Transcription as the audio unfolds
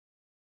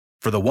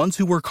For the ones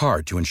who work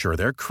hard to ensure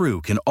their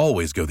crew can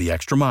always go the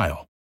extra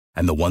mile,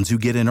 and the ones who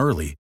get in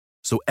early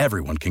so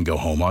everyone can go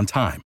home on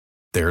time,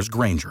 there's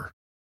Grainger,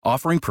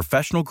 offering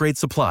professional-grade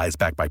supplies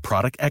backed by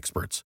product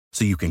experts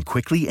so you can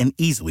quickly and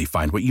easily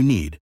find what you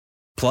need.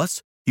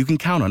 Plus, you can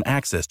count on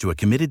access to a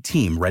committed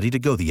team ready to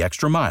go the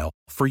extra mile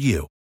for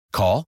you.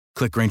 Call,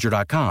 click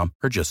Grainger.com,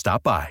 or just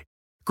stop by.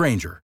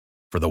 Grainger,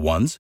 for the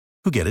ones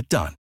who get it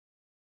done.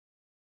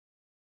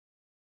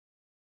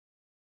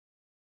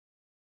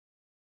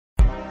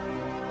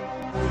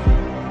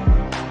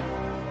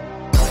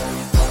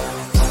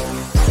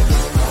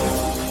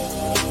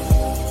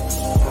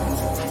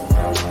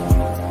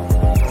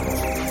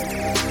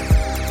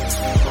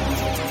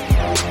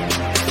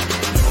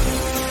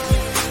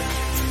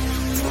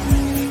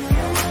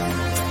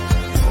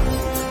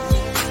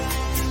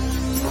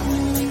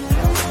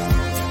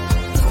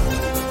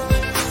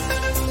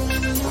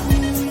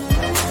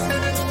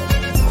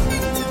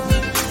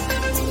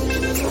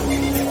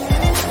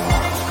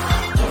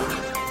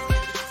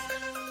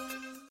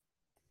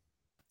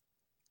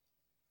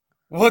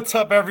 What's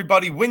up,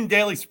 everybody? Win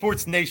Daily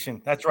Sports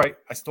Nation. That's right.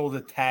 I stole the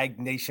tag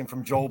nation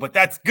from Joel, but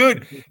that's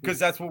good because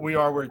that's what we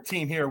are. We're a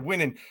team here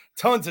winning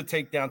tons of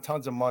takedown,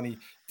 tons of money,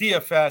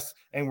 DFS,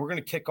 and we're going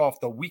to kick off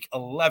the Week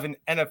 11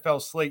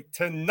 NFL slate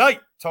tonight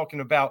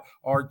talking about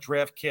our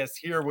DraftCast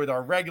here with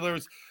our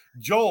regulars.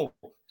 Joel,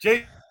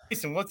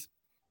 Jason, what's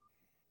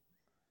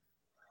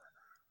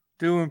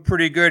doing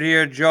pretty good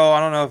here, Joe. I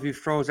don't know if he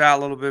froze out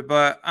a little bit,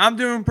 but I'm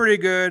doing pretty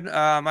good.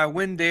 My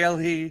Win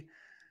Daily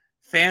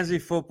fantasy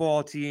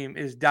football team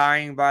is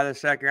dying by the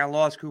second. I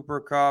lost Cooper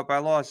Kupp. I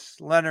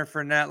lost Leonard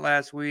Fournette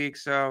last week.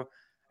 So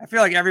I feel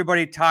like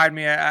everybody tied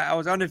me. I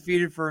was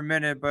undefeated for a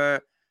minute,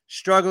 but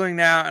struggling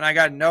now, and I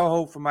got no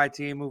hope for my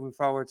team moving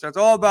forward. So it's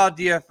all about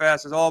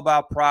DFS. It's all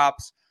about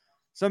props,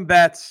 some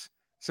bets.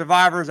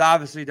 Survivor's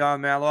obviously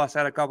done, man. I lost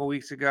that a couple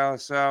weeks ago.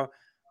 So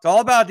it's all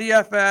about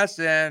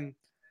DFS. And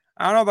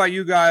I don't know about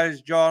you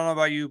guys, Joe. I don't know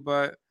about you,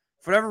 but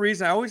for whatever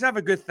reason, I always have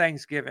a good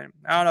Thanksgiving.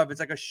 I don't know if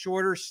it's like a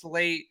shorter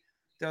slate,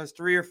 those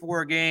 3 or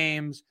 4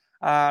 games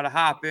to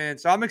hop in.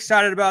 So I'm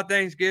excited about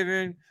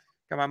Thanksgiving.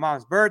 Got my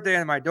mom's birthday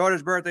and my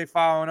daughter's birthday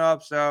following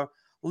up. So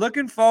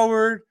looking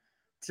forward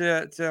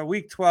to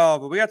week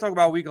 12. But we got to talk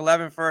about week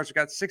 11 first. We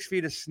got 6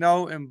 feet of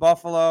snow in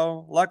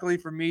Buffalo. Luckily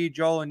for me,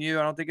 Joel, and you,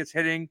 I don't think it's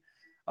hitting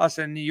us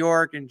in New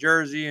York and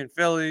Jersey and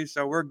Philly.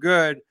 So we're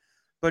good.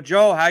 But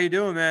Joel, how you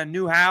doing, man?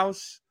 New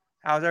house.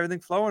 How's everything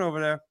flowing over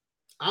there?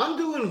 I'm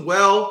doing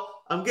well.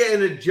 I'm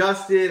getting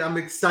adjusted. I'm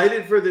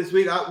excited for this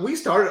week. We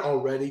started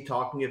already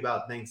talking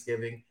about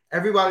Thanksgiving.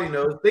 Everybody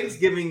knows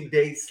Thanksgiving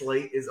Day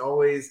slate is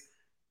always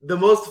the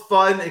most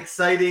fun,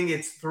 exciting.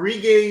 It's 3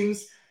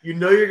 games. You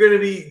know you're going to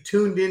be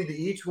tuned into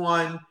each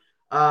one.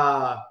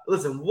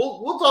 Listen,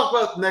 we'll talk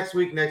about next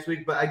week,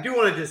 but I do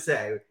want to just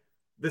say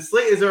the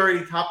slate is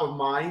already top of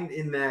mind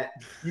in that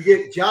you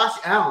get Josh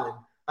Allen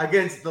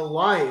against the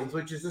Lions,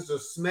 which is just a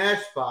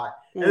smash spot.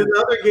 And then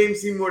the other games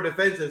seem more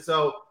defensive.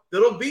 So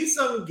there'll be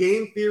some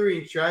game theory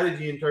and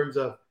strategy in terms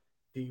of,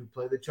 do you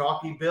play the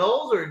chalky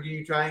Bills or do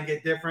you try and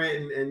get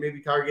different and maybe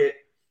target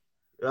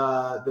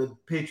the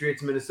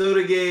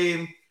Patriots-Minnesota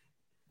game?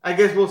 I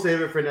guess we'll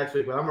save it for next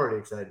week, but I'm already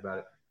excited about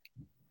it.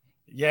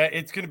 Yeah,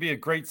 it's going to be a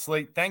great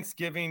slate.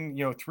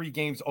 Thanksgiving, 3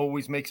 games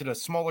always makes it a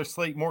smaller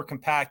slate, more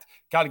compact.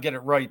 Got to get it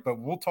right, but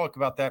we'll talk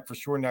about that for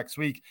sure next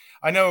week.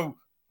 I know,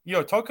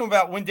 talking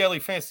about Win Daily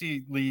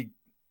Fantasy League,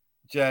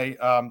 Jay,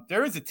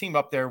 there is a team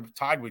up there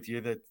tied with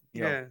you that,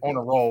 on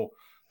a roll.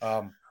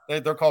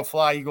 They're called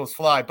Fly Eagles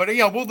Fly. But,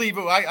 we'll leave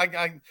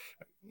it.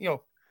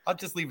 I'll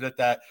just leave it at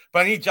that. But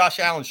I need Josh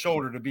Allen's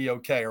shoulder to be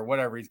okay or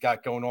whatever he's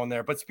got going on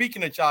there. But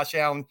speaking of Josh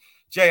Allen,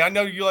 Jay, I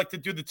know you like to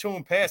do the 2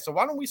 and pass. So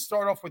why don't we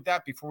start off with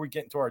that before we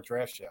get into our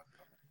draft show?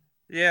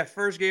 Yeah,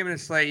 first game in the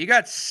slate. You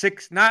got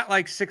 6, not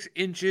like 6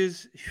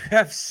 inches. You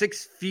have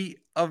 6 feet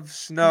of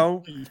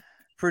snow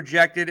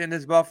projected in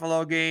this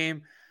Buffalo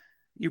game.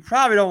 You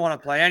probably don't want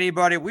to play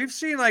anybody. We've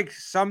seen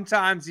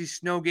sometimes these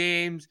snow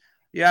games,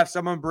 you have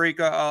someone break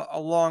a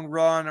long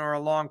run or a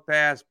long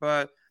pass,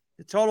 but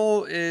the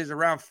total is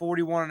around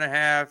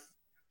 41.5.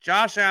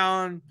 Josh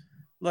Allen,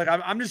 look,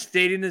 I'm just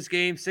fading this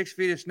game, 6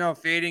 feet of snow,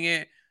 fading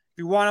it. If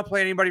you want to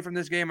play anybody from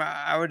this game,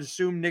 I would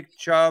assume Nick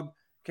Chubb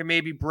can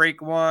maybe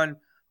break one.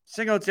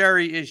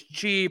 Singletary is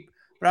cheap,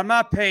 but I'm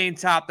not paying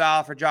top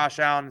dollar for Josh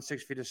Allen in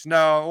 6 feet of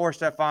snow or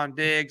Stephon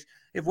Diggs.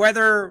 If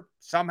weather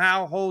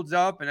somehow holds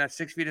up and that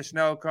 6 feet of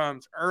snow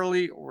comes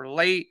early or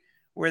late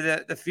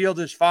where the field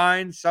is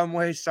fine some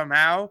way,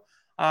 somehow,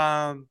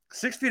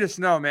 6 feet of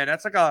snow, man,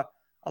 that's like a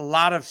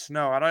lot of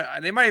snow.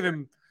 They might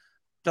even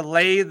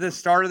delay the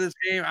start of this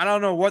game. I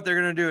don't know what they're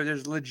going to do.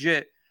 There's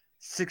legit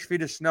 6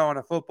 feet of snow on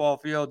a football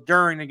field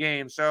during the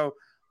game. So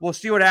we'll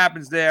see what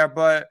happens there.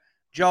 But,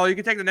 Joel, you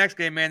can take the next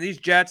game, man. These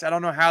Jets, I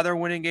don't know how they're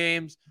winning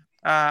games.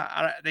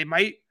 They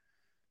might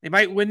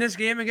win this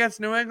game against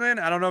New England.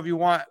 I don't know if you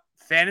want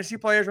fantasy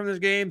players from this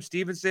game.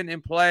 Stevenson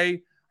in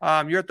play.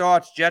 Your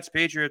thoughts, Jets,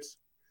 Patriots?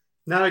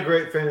 Not a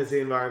great fantasy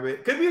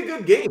environment. Could be a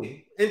good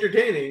game,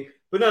 entertaining,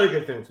 but not a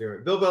good fantasy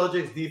environment. Bill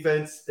Belichick's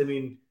defense,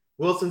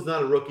 Wilson's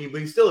not a rookie, but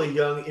he's still a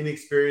young,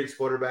 inexperienced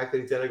quarterback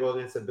that he's got to go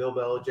against a Bill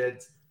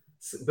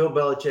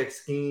Belichick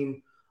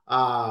scheme.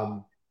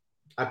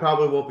 I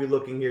probably won't be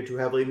looking here too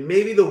heavily.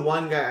 Maybe the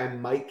one guy I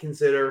might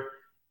consider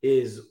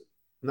is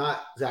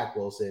not Zach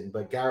Wilson,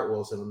 but Garrett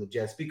Wilson on the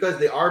Jets, because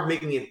they are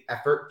making an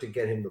effort to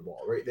get him the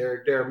ball, right?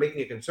 They're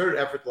making a concerted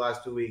effort the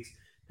last 2 weeks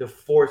to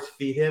force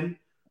feed him.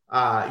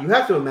 You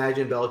have to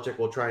imagine Belichick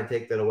will try and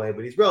take that away,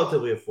 but he's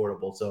relatively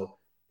affordable, so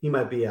he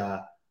might be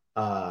a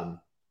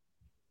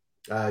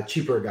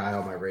cheaper guy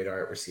on my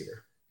radar at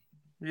receiver.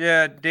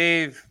 Yeah,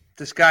 Dave,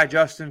 this guy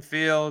Justin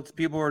Fields,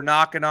 people were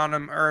knocking on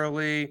him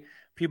early.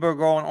 People are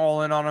going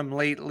all in on him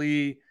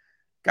lately.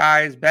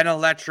 Guys, been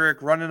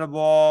electric, running the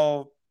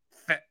ball.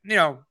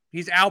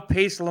 He's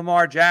outpaced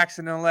Lamar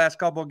Jackson in the last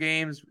couple of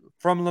games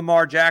from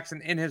Lamar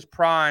Jackson in his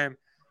prime.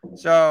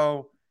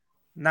 So,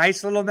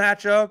 nice little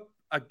matchup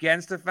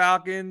against the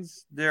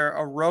Falcons. They're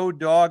a road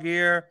dog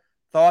here.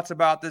 Thoughts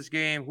about this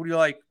game? Who do you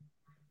like?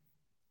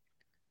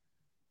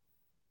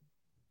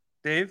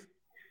 Dave?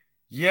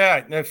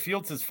 Yeah,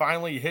 Fields has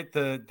finally hit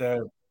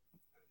the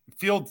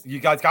Fields. You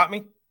guys got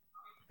me?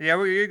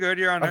 Yeah, you're good.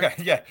 You're on Okay,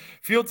 yeah.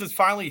 Fields has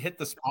finally hit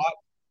the spot.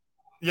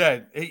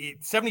 Yeah,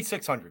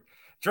 7,600.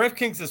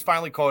 DraftKings has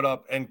finally caught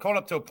up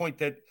to a point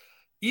that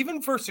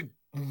even versus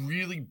a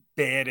really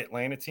bad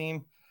Atlanta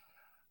team,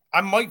 I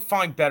might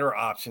find better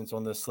options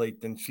on this slate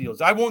than Fields.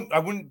 I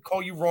wouldn't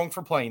call you wrong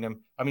for playing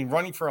him. I mean,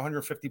 running for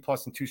 150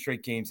 plus in 2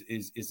 straight games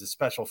is a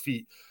special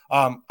feat.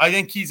 I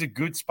think he's a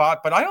good spot,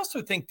 but I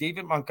also think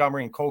David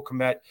Montgomery and Cole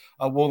Kmet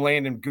will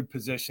land in good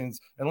positions.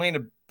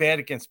 Atlanta bad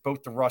against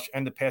both the rush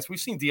and the pass. We've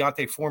seen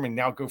Deontay Foreman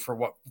now go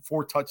for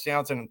 4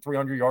 touchdowns and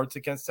 300 yards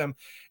against them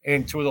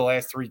in 2 of the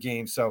last 3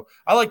 games. So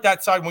I like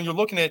that side. When you're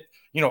looking at,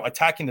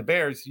 attacking the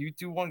Bears, you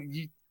do want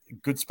a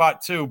good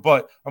spot too.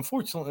 But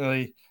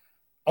unfortunately,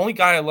 only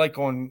guy I like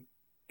on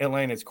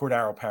Atlanta is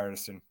Cordero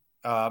Patterson.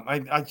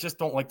 I just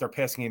don't like their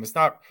passing game. It's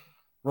not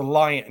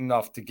reliant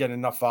enough to get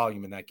enough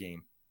volume in that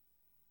game.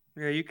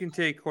 Yeah, you can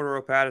take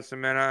Cordero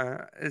Patterson,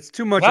 man. It's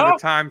too much of a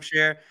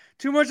timeshare.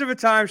 Too much of a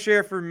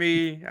timeshare for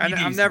me.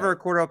 I'm never a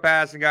Cordero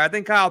Patterson guy. I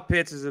think Kyle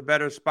Pitts is a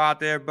better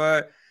spot there.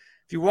 But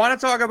if you want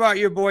to talk about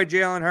your boy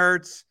Jalen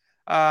Hurts,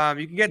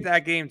 you can get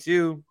that game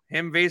too.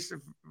 Him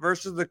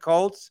versus the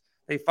Colts.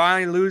 They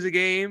finally lose a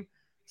game.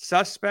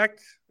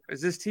 Suspect.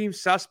 Is this team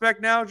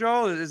suspect now,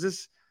 Joel? Is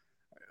this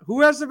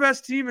who has the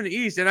best team in the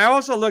East? And I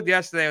also looked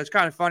yesterday. It was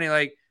kind of funny.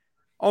 Like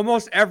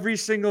almost every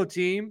single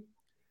team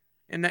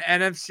in the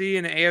NFC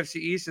and the AFC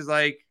East is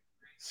like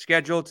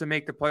scheduled to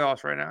make the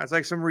playoffs right now. It's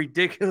like some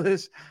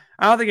ridiculous.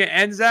 I don't think it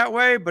ends that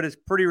way, but it's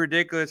pretty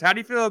ridiculous. How do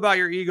you feel about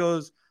your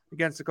Eagles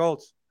against the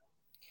Colts?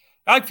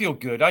 I feel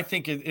good. I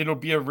think it'll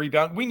be a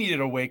rebound. We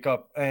needed a wake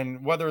up,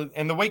 and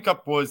the wake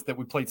up was that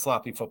we played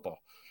sloppy football.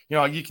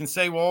 You can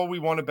say, well, we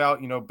won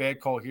about, bad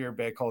call here,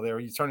 bad call there.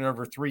 You turn it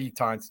over 3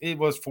 times. It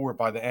was 4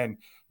 by the end.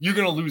 You're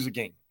going to lose a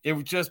game. It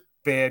was just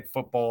bad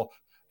football,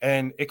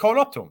 and it caught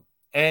up to them.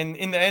 And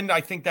in the end,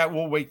 I think that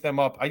will wake them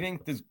up. I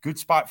think there's a good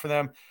spot for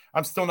them.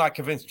 I'm still not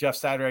convinced Jeff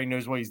Saturday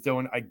knows what he's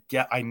doing.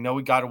 I know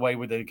he got away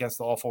with it against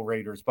the awful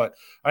Raiders, but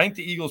I think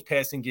the Eagles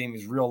passing game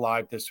is real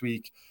live this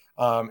week.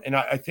 And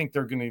I think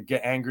they're going to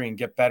get angry and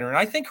get better. And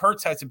I think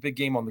Hurts has a big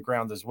game on the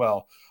ground as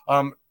well.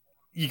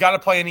 You got to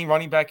play any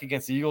running back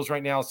against the Eagles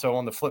right now. So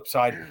on the flip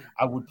side,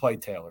 I would play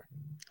Taylor.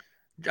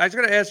 I just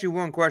got to ask you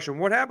one question.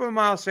 What happened with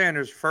Miles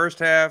Sanders? First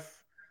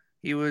half,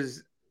 he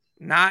was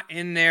not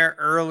in there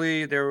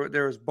early. There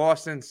was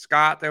Boston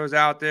Scott that was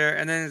out there.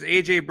 And then there's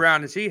A.J.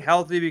 Brown. Is he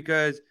healthy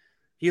because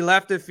he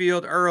left the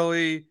field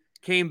early,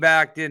 came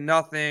back, did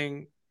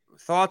nothing?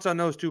 Thoughts on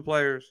those 2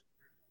 players?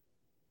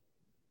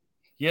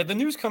 Yeah, the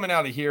news coming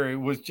out of here, it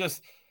was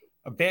just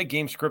a bad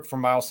game script for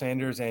Miles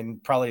Sanders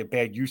and probably a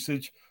bad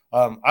usage.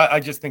 I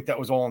just think that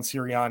was all on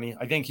Sirianni.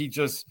 I think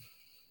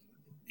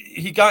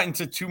he got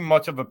into too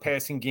much of a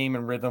passing game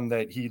and rhythm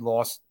that he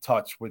lost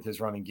touch with his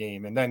running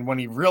game. And then when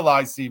he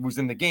realized he was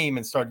in the game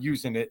and started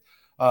using it,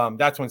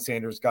 that's when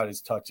Sanders got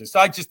his touches. So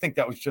I just think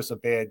that was just a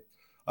bad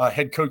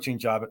head coaching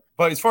job.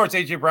 But as far as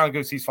A.J. Brown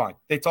goes, he's fine.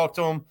 They talked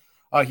to him.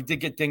 He did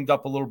get dinged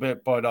up a little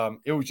bit, but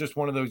it was just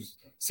one of those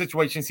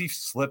situations. He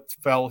slipped,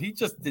 fell. He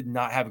just did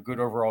not have a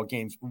good overall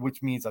game,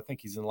 which means I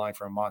think he's in line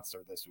for a monster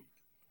this week.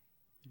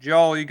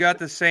 Joel, you got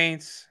the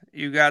Saints,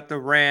 you got the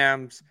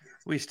Rams.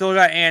 We still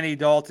got Andy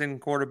Dalton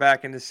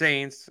quarterback in the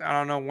Saints. I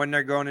don't know when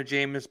they're going to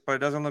Jameis, but it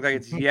doesn't look like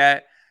it's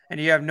yet. And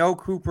you have no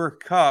Cooper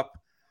Kupp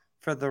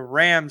for the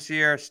Rams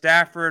here.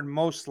 Stafford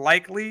most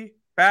likely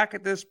back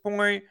at this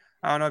point.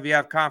 I don't know if you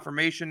have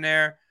confirmation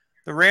there.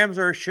 The Rams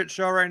are a shit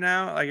show right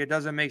now. Like, it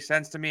doesn't make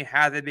sense to me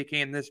how they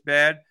became this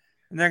bad.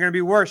 And they're going to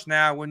be worse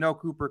now with no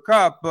Cooper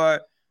Kupp.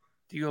 But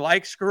do you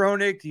like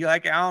Skowronek? Do you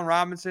like Allen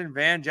Robinson,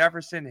 Van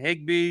Jefferson,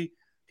 Higbee?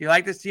 Do you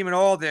like this team at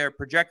all? They're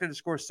projected to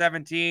score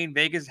 17.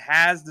 Vegas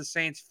has the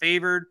Saints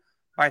favored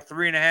by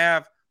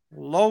 3.5.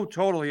 Low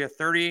total here,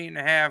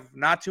 38.5.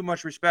 Not too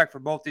much respect for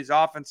both these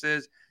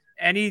offenses.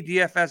 Any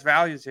DFS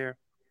values here?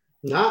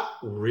 Not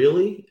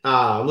really.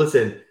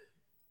 Listen,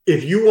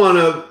 if you want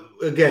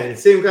to, again,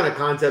 same kind of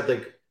concept,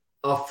 like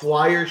a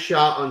flyer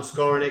shot on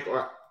Skolnick,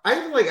 or I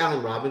even like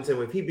Allen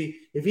Robinson.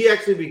 If he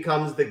actually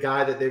becomes the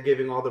guy that they're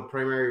giving all the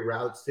primary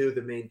routes to,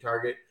 the main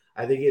target,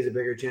 I think he has a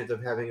bigger chance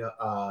of having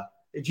a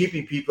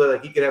GPP play.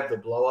 Like he could have the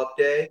blow up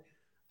day.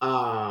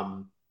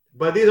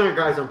 But these aren't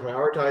guys I'm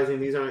prioritizing.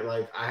 These aren't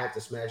like I have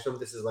to smash them.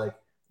 This is like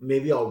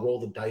maybe I'll roll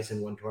the dice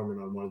in one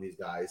tournament on one of these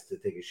guys to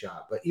take a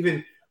shot. But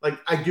even like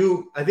I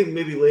think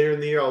maybe later in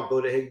the year I'll go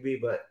to Higbee.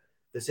 But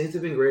the Saints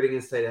have been great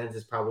against tight ends.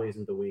 This probably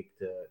isn't the week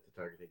to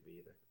target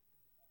Higbee either.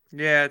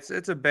 Yeah,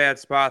 it's a bad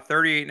spot.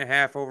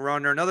 38.5 over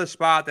under. Another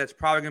spot that's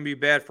probably going to be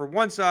bad for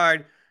one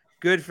side,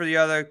 good for the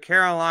other.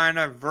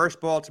 Carolina versus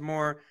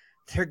Baltimore.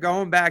 They're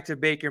going back to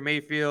Baker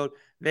Mayfield.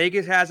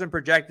 Vegas hasn't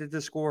projected to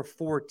score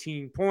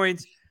 14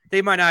 points.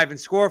 They might not even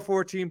score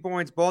 14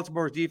 points.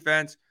 Baltimore's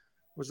defense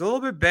was a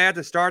little bit bad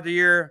to start the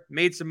year,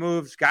 made some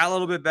moves, got a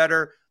little bit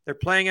better. They're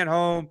playing at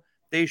home.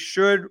 They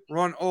should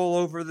run all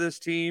over this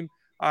team.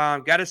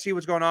 Got to see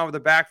what's going on with the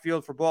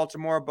backfield for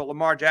Baltimore, but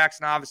Lamar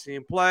Jackson obviously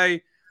in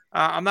play.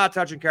 I'm not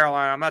touching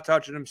Carolina. I'm not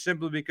touching him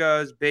simply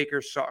because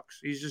Baker sucks.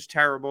 He's just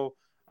terrible.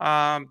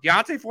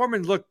 Deontay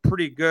Foreman looked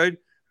pretty good.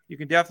 You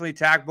can definitely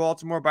tag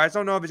Baltimore, but I just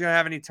don't know if he's going to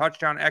have any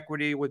touchdown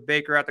equity with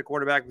Baker at the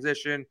quarterback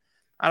position.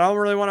 I don't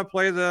really want to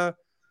play the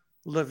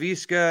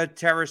Laviska,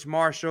 Terrace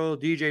Marshall,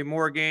 DJ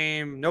Moore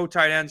game. No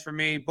tight ends for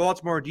me.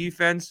 Baltimore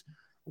defense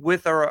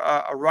with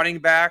a running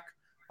back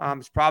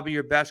is probably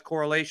your best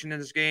correlation in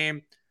this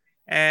game.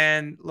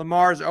 And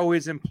Lamar's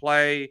always in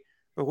play.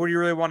 But who do you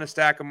really want to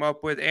stack him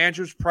up with?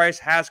 Andrews' price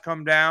has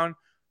come down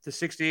to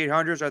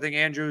 6,800. So I think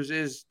Andrews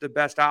is the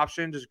best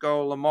option. Just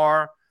go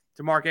Lamar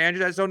to Mark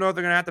Andrews. I just don't know if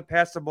they're going to have to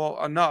pass the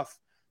ball enough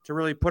to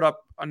really put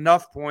up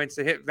enough points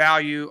to hit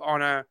value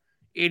on a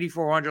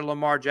 8,400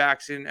 Lamar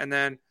Jackson. And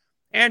then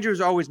Andrews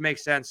always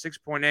makes sense.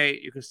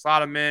 6.8. You can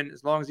slot him in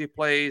as long as he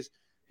plays.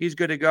 He's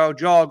good to go.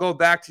 Joe, I'll go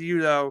back to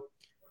you, though.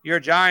 Your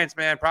Giants,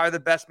 man, probably the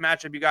best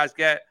matchup you guys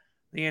get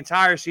the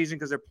entire season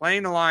because they're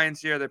playing the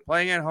Lions here. They're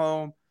playing at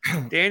home.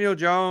 Daniel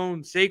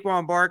Jones,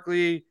 Saquon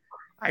Barkley.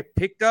 I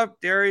picked up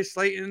Darius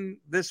Slayton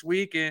this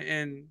week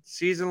in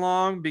season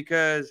long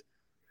because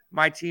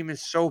my team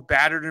is so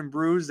battered and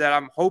bruised that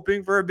I'm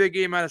hoping for a big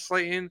game out of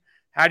Slayton.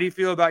 How do you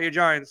feel about your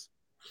Giants?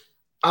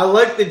 I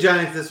like the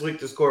Giants this week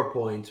to score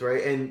points,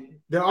 right? And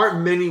there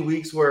aren't many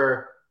weeks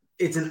where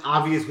it's an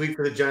obvious week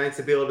for the Giants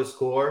to be able to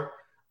score.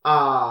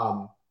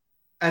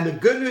 And the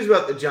good news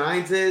about the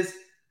Giants is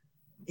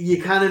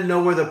you kind of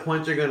know where the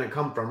points are going to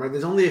come from, right?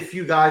 There's only a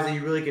few guys that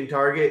you really can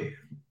target.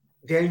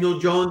 Daniel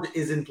Jones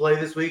is in play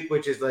this week,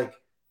 which is like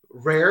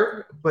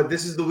rare, but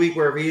this is the week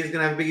where if he is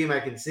going to have a big game,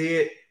 I can see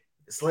it.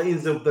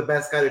 Slayton's the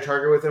best guy to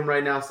target with him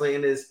right now.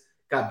 Slayton has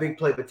got big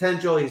play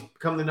potential. He's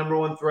become the number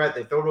one threat.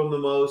 They throw to him the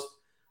most.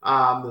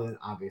 And then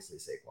obviously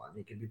Saquon.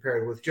 He can be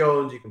paired with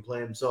Jones. You can play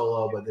him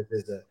solo, but this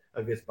is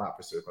a good spot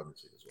for Saquon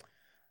this week as well.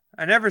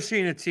 I never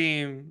seen a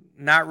team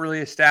not really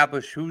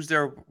establish who's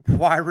their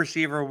wide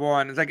receiver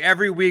one. It's like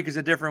every week is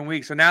a different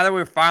week. So now that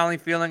we're finally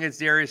feeling it's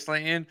Darius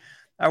Slayton,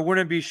 I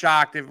wouldn't be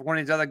shocked if one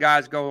of these other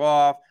guys go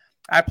off.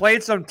 I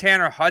played some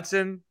Tanner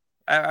Hudson,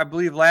 I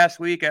believe last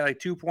week at like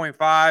 2.5.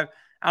 I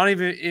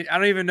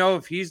don't even know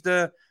if he's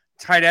the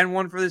tight end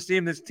one for this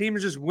team. This team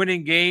is just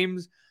winning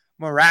games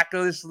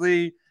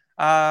miraculously.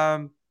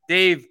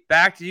 Dave,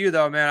 back to you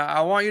though, man.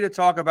 I want you to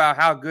talk about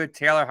how good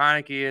Taylor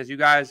Heineke is. You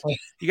got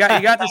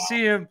to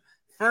see him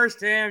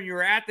firsthand. You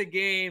were at the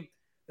game.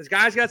 This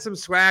guy's got some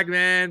swag,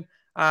 man.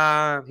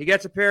 He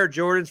gets a pair of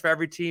Jordans for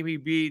every team he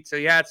beat. So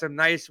he had some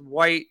nice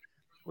white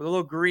with a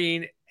little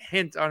green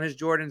hint on his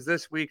Jordans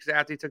this week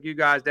after he took you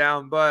guys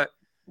down. But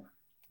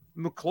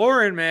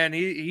McLaurin, man,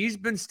 he's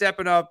been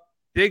stepping up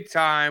big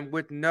time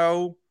with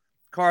no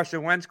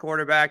Carson Wentz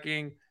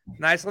quarterbacking.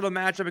 Nice little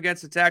matchup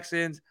against the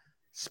Texans.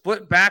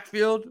 Split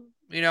backfield.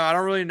 I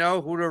don't really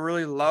know who to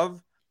really love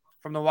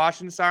from the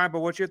Washington side, but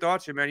what's your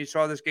thoughts here, man? You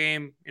saw this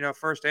game,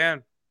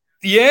 firsthand.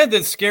 Yeah,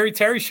 the Scary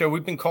Terry show.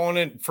 We've been calling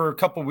it for a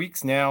couple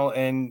weeks now,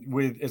 and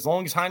with as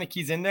long as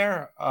Heineke's in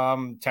there,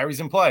 Terry's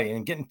in play,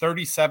 and getting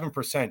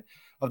 37%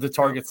 of the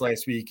targets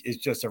last week is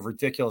just a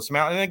ridiculous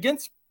amount. And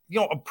against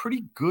a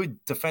pretty good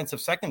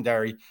defensive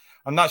secondary,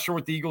 I'm not sure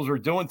what the Eagles were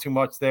doing too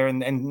much there,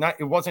 and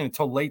it wasn't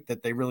until late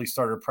that they really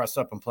started to press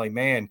up and play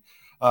man.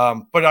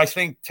 But I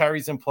think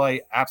Terry's in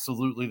play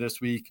absolutely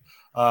this week.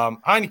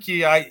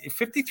 Heineke,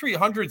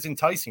 5,300 is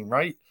enticing,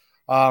 right?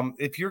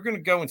 If you're going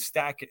to go and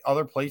stack at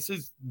other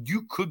places,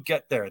 you could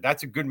get there.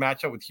 That's a good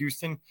matchup with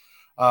Houston.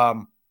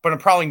 But I'm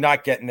probably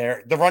not getting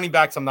there. The running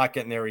backs, I'm not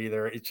getting there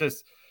either. It's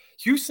just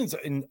Houston's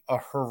in a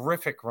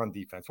horrific run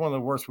defense, one of the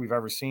worst we've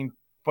ever seen.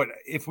 But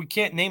if we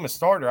can't name a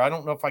starter, I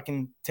don't know if I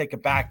can take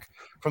it back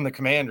from the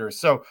Commanders.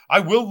 So I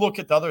will look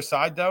at the other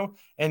side, though,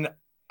 and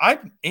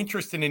I'm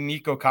interested in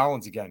Nico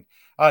Collins again.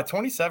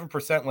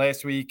 27%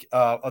 last week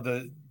of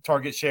the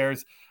target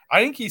shares.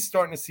 I think he's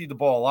starting to see the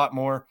ball a lot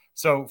more.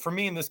 So for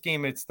me in this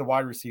game, it's the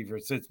wide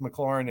receivers. It's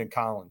McLaurin and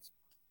Collins.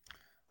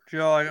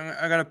 Joe,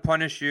 I got to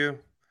punish you.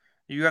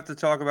 You have to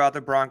talk about the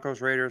Broncos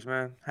Raiders,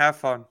 man. Have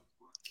fun.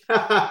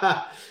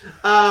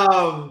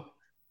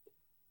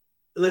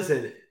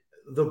 Listen,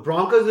 the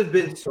Broncos have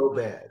been so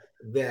bad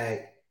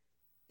that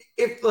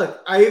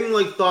I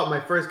even thought my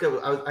first gut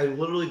was I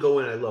literally go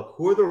in and I look,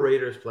 who are the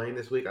Raiders playing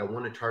this week? I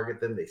want to target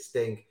them. They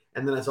stink.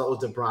 And then I saw it was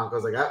the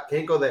Broncos. Like, I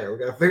can't go there. We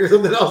got to figure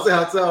something else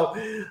out. So,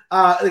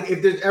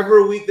 if there's ever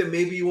a week that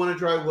maybe you want to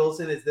try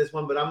Wilson, it's this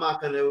one. But I'm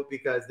not going to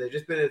because they've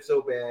just been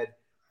so bad.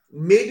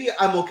 Maybe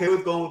I'm okay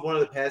with going with one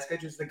of the pass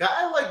catchers. The guy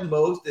I like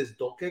most is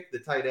Dulkick, the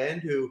tight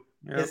end, who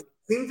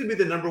seems to be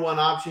the number one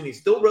option. He's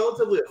still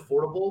relatively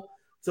affordable.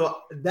 So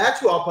that's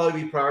who I'll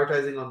probably be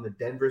prioritizing on the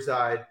Denver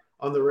side.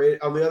 On the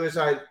other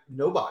side,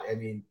 nobody. I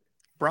mean,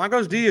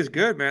 Broncos D is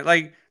good, man.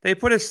 Like, they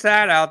put a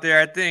stat out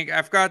there. I think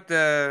I forgot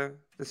the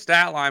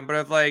stat line, but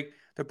if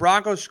the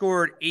Broncos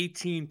scored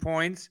 18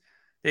 points,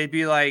 they'd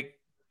be like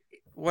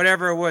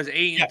whatever it was,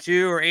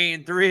 8-2 or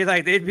 8-3.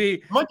 Like, they'd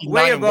be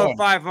way above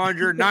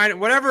 500, 9,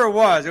 whatever it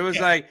was. It was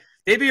like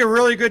they'd be a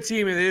really good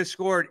team if they just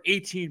scored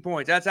 18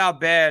 points. That's how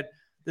bad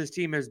this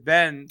team has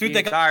been the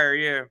entire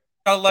year.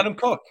 Gotta let them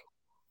cook.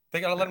 They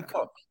gotta let them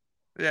cook.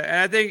 Yeah,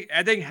 and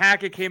I think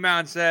Hackett came out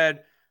and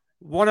said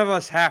one of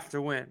us have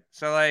to win.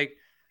 So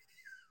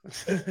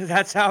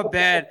that's how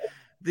bad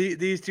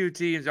these two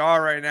teams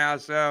are right now.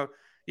 So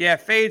yeah,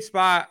 fade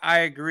spot. I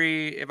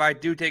agree. If I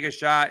do take a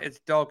shot, it's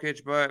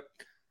Dulcich, but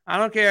I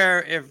don't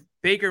care if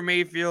Baker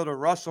Mayfield or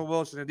Russell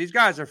Wilson. If these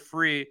guys are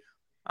free,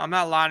 I'm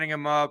not lining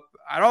them up.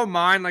 I don't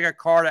mind a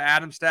Carr to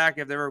Adam stack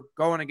if they were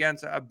going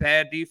against a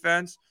bad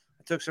defense.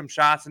 I took some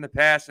shots in the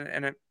past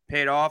and it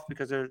paid off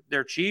because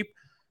they're cheap.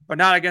 But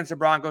not against the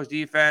Broncos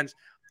defense.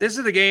 This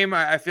is the game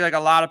I feel like a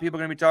lot of people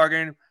are going to be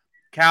targeting.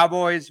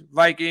 Cowboys,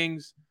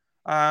 Vikings.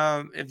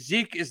 If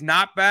Zeke is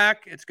not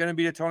back, it's going to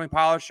be the Tony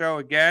Pollard show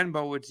again.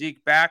 But with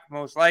Zeke back,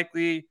 most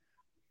likely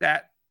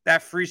that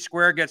free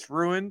square gets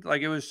ruined.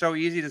 Like, it was so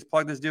easy. Just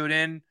plug this dude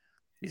in.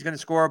 He's going to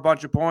score a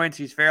bunch of points.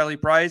 He's fairly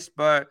priced.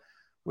 But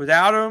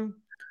without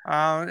him,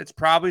 it's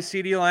probably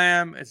CeeDee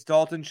Lamb. It's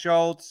Dalton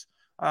Schultz.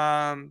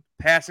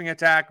 Passing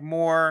attack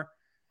more.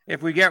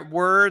 If we get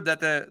word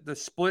that the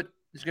split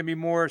is going to be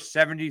more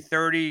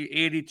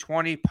 70-30,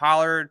 80-20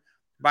 Pollard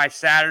by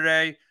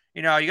Saturday.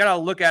 You got to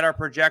look at our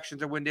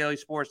projections at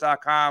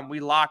WinDailySports.com.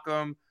 We lock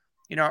them,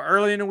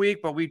 early in the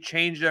week, but we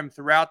change them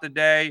throughout the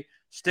day.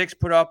 Sticks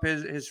put up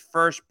his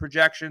first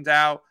projections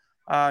out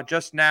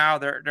just now.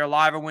 They're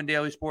live at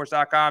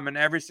WinDailySports.com, and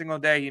every single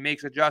day he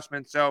makes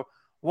adjustments. So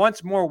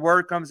once more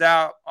word comes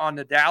out on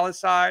the Dallas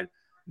side,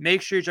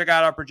 make sure you check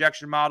out our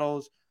projection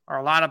models,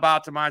 our lineup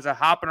optimizer,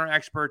 hop in our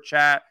expert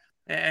chat,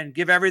 and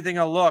give everything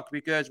a look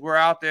because we're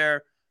out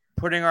there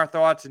putting our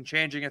thoughts and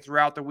changing it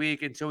throughout the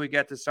week until we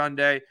get to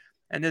Sunday.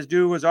 And this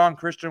dude was on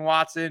Christian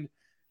Watson.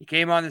 He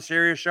came on the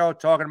Sirius show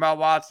talking about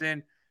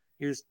Watson.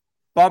 He was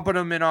bumping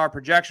him in our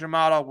projection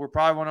model. We're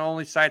probably one of the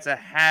only sites that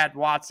had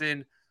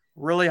Watson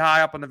really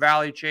high up on the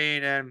value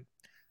chain. And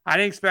I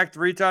didn't expect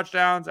 3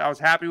 touchdowns. I was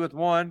happy with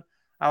 1.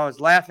 I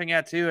was laughing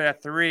at 2 and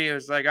at 3. It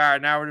was like, all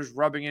right, now we're just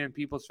rubbing it in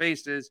people's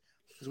faces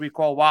because we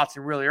call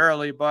Watson really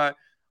early. But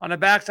on the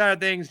backside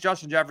of things,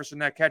 Justin Jefferson,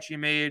 that catch he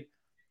made,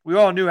 we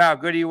all knew how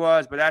good he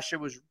was, but that shit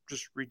was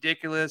just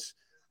ridiculous.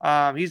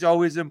 He's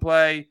always in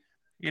play.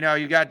 You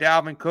got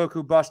Dalvin Cook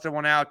who busted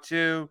one out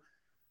too.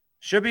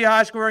 Should be a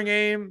high-scoring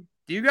game.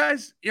 Do you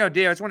guys, Dave,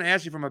 I just want to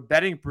ask you from a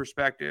betting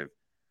perspective,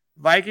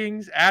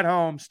 Vikings at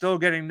home still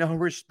getting no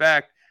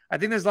respect. I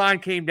think this line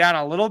came down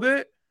a little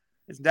bit.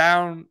 It's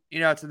down,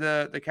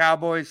 to the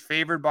Cowboys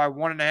favored by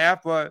 1.5,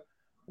 but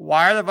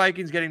why are the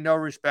Vikings getting no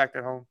respect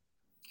at home?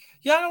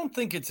 Yeah, I don't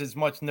think it's as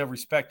much no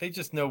respect. They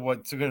just know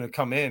what's going to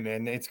come in,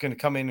 and it's going to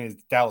come in as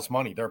Dallas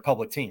money. They're a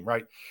public team,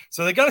 right?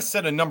 So they got to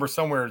set a number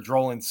somewhere to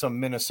draw in some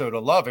Minnesota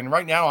love. And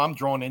right now I'm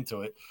drawn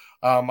into it.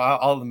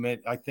 I'll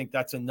admit, I think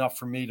that's enough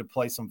for me to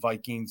play some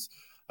Vikings.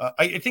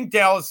 I think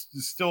Dallas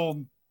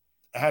still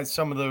has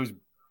some of those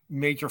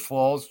major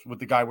flaws with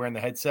the guy wearing the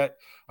headset.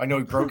 I know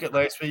he broke it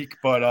last week,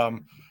 but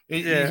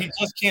he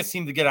just can't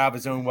seem to get out of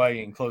his own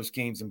way in close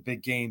games and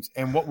big games.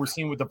 And what we're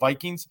seeing with the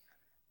Vikings,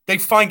 they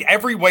find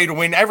every way to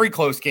win every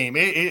close game.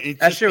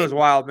 That shit was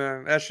wild,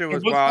 man. That shit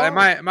was wild.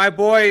 And my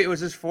boy, it was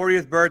his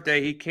 40th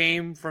birthday. He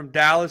came from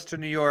Dallas to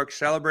New York,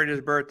 celebrated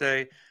his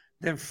birthday,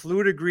 then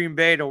flew to Green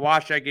Bay to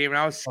watch that game. And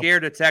I was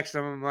scared to text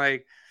him. I'm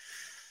like,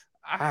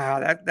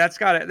 that's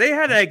got it. They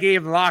had that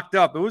game locked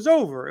up. It was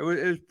over.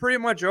 It was pretty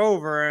much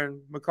over.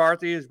 And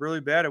McCarthy is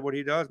really bad at what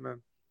he does,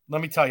 man.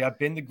 Let me tell you, I've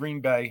been to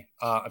Green Bay.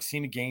 I've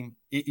seen a game.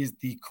 It is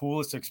the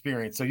coolest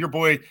experience. So your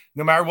boy,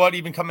 no matter what,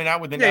 even coming out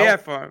with an L,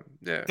 fun.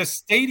 Yeah. The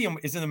stadium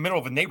is in the middle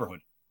of a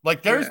neighborhood.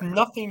 Like, there's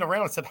nothing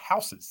around except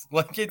houses.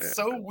 Like, it's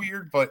so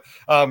weird, but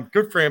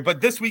good for him. But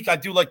this week, I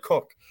do like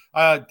Cook.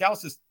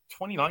 Dallas is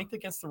 29th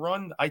against the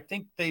run. I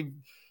think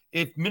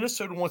if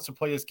Minnesota wants to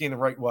play this game the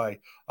right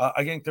way,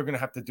 I think they're going to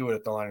have to do it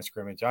at the line of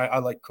scrimmage. I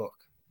like Cook.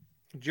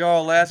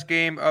 Joe, last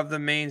game of the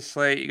main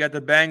slate. You got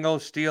the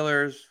Bengals,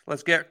 Steelers.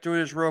 Let's get through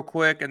this real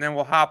quick, and then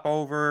we'll hop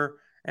over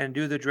and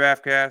do the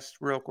DraftCast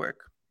real quick.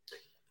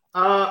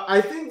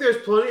 I think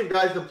there's plenty of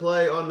guys to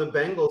play on the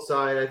Bengals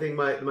side. I think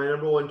my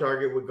number one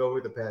target would go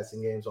with the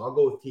passing game, so I'll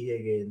go with T.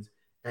 Higgins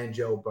and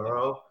Joe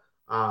Burrow.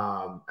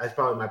 That's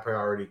probably my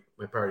priority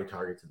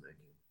targets in that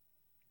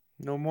game.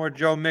 No more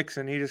Joe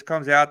Mixon. He just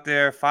comes out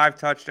there, 5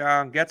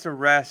 touchdowns, gets a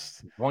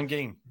rest. One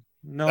game.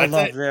 No That's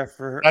love it. there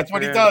for That's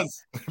what he him.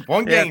 does.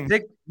 One Yeah, game.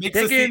 Makes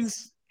the season.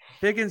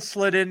 Pickens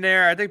slid in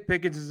there. I think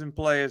Pickens is in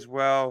play as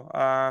well.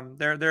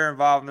 They're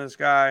involved in this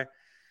guy.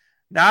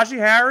 Najee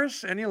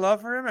Harris, any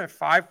love for him at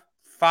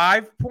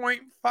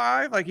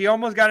 5.5? Like he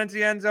almost got into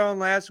the end zone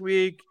last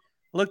week.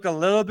 Looked a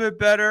little bit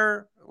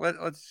better.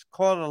 Let's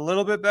call it a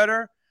little bit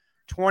better.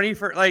 20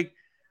 for like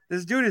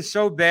this dude is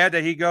so bad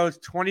that he goes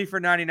 20 for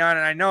 99.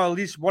 And I know at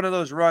least one of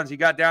those runs he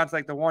got down to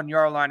like the 1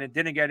 yard line and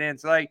didn't get in.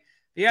 So like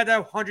if he had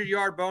that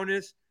 100-yard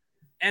bonus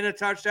and a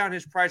touchdown,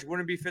 his price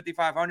wouldn't be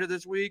 5,500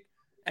 this week.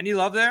 Any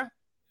love there?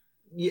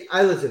 Yeah,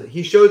 listen.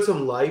 He showed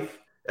some life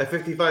at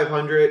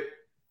 5,500.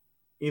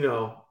 You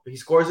know, he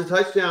scores a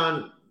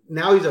touchdown.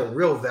 Now he's a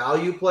real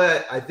value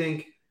play. I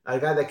think a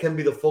guy that can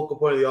be the focal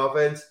point of the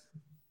offense.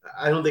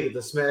 I don't think it's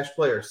a smash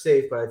play or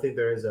safe, but I think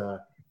there's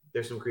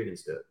some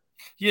credence to it.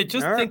 Yeah,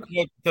 just think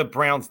what the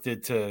Browns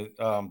did to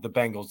the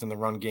Bengals in the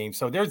run game.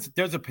 So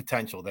there's a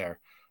potential there.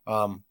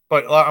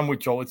 But I'm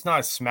with Joel. It's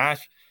not a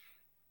smash.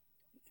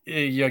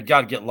 You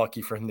got to get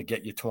lucky for him to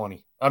get you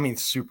 20. I mean,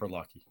 super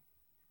lucky.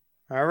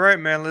 All right,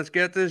 man. Let's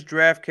get this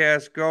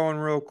DraftCast going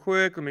real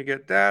quick. Let me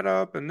get that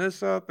up and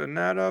this up and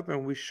that up,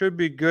 and we should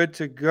be good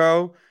to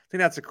go. I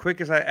think that's the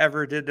quickest I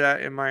ever did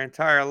that in my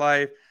entire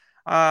life.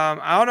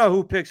 I don't know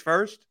who picks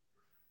first.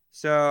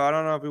 So I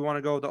don't know if we want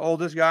to go with the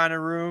oldest guy in the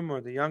room or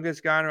the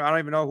youngest guy in the room. I don't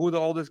even know who the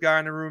oldest guy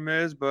in the room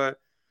is, but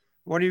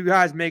when you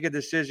guys make a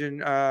decision,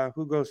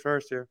 who goes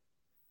first here?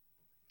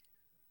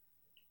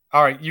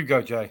 All right, you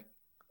go, Jay.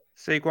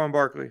 Saquon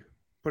Barkley.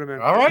 Put him in.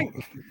 All right.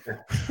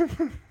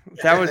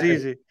 That was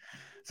easy.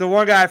 So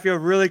one guy I feel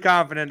really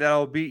confident that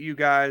will beat you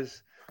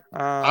guys.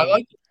 I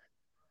like it.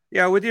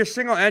 Yeah, with your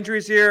single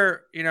entries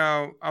here, you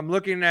know, I'm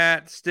looking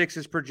at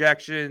Styx's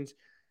projections.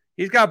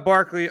 He's got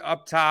Barkley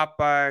up top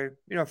by,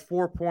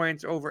 4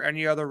 points over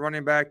any other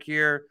running back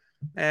here.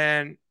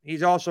 And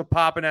he's also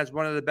popping as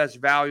one of the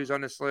best values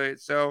on the slate.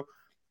 So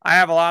I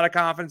have a lot of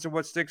confidence in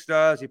what Styx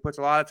does. He puts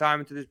a lot of time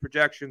into these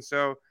projections.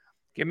 So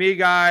give me a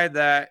guy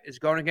that is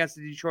going against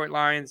the Detroit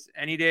Lions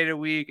any day of the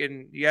week.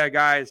 And you got a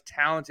guy as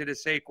talented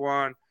as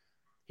Saquon.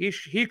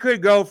 He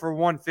could go for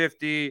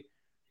 150,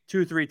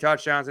 2-3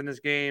 touchdowns in this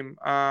game.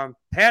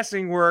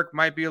 Passing work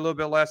might be a little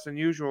bit less than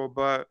usual,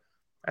 but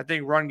I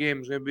think run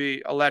game is going to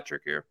be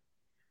electric here.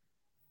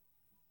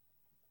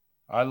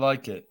 I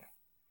like it.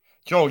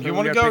 Joel, So you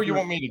want to go or you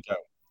want me to go?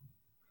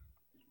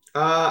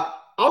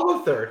 I'll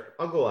go third.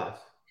 I'll go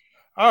last.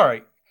 All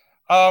right.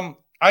 I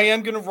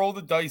am going to roll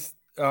the dice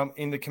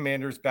in the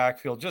Commanders'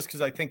 backfield just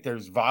because I think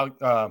there's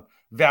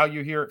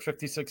value here at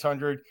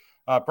 5,600.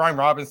 Brian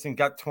Robinson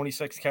got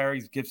 26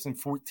 carries, Gibson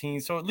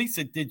 14. So at least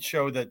it did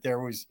show that there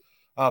was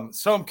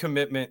some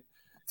commitment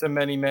to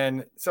many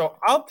men. So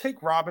I'll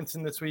take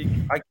Robinson this week.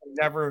 I can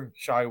never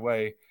shy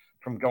away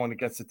from going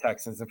against the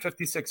Texans. And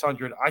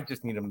 5,600, I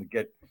just need him to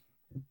get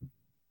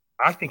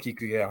 – I think he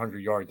could get 100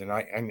 yards, and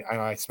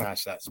I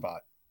smash that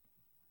spot.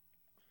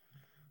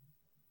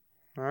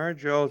 All right,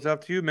 Joel, it's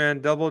up to you,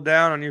 man. Double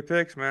down on your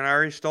picks, man. I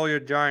already stole your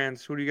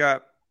Giants. Who do you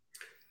got?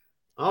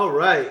 All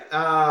right.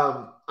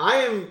 I'm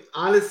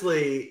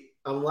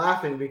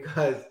laughing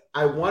because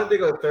I wanted to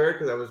go third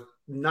because I was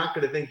not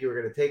going to think you were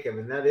going to take him.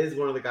 And that is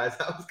one of the guys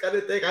I was going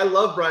to take. I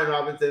love Brian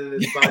Robinson in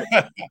his spot.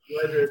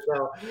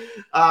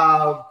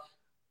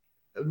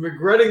 I'm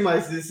regretting my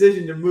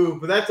decision to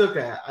move, but that's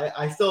okay.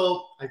 I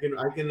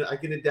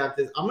can adapt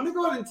this. I'm going to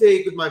go ahead and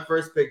take with my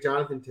first pick,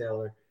 Jonathan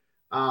Taylor.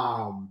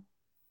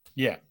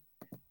 Yeah.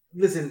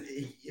 Listen,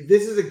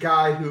 this is a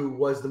guy who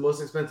was the most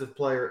expensive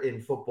player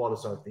in football to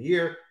start the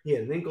year. He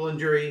had an ankle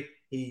injury.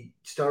 He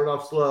started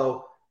off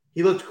slow.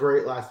 He looked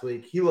great last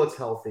week. He looks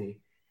healthy.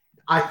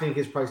 I think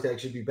his price tag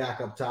should be back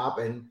up top,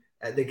 and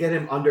they get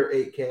him under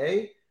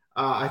 8K.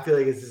 I feel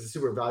like this is a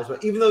super value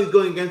spot. Even though he's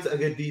going against a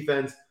good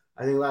defense,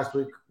 I think last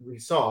week we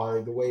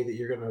saw the way that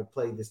you're going to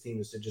play this team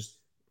is to just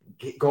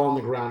go on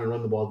the ground and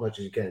run the ball as much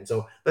as you can.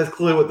 So that's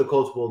clearly what the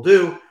Colts will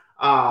do.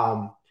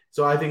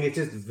 So I think it's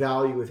just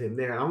value with him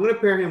there. And I'm going to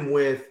pair him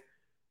with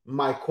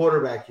my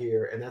quarterback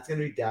here, and that's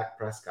going to be Dak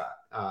Prescott.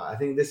 I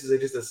think this is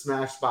just a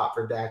smash spot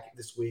for Dak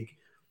this week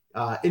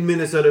in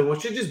Minnesota,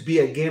 which should just be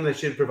a game that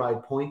should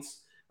provide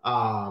points.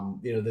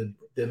 The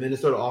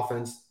Minnesota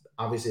offense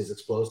obviously is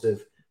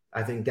explosive.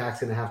 I think Dak's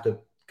going to have to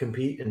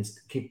compete and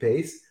keep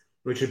pace,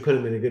 which should put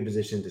him in a good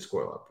position to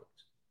score a lot of points.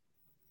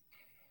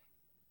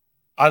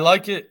 I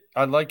like it.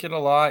 I like it a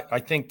lot. I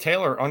think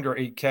Taylor under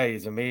 8K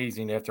is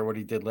amazing after what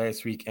he did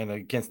last week and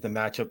against the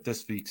matchup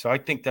this week. So I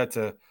think that's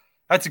a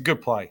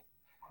good play.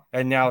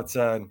 And now it's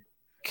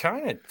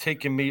kind of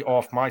taking me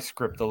off my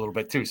script a little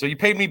bit too. So you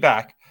paid me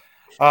back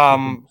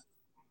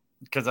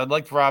because I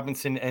liked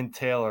Robinson and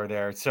Taylor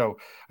there. So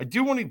I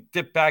do want to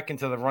dip back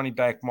into the running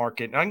back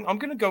market. And I'm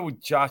going to go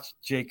with Josh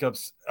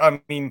Jacobs. I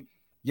mean,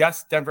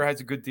 yes, Denver has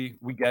a good D.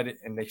 We get it.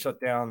 And they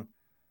shut down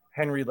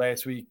Henry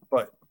last week.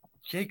 But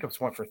Jacobs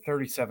went for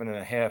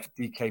 37.5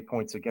 DK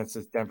points against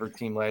this Denver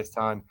team last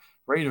time.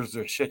 Raiders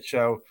are a shit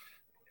show.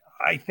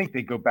 I think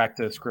they go back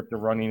to the script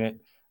of running it.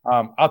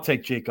 I'll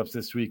take Jacobs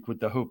this week with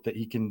the hope that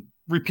he can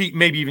repeat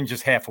maybe even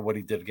just half of what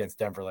he did against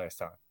Denver last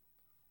time.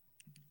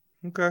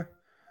 Okay.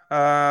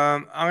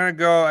 I'm going to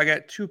go. I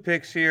got 2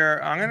 picks here.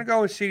 I'm going to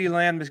go with CeeDee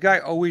Lamb. This guy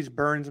always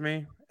burns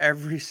me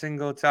every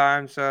single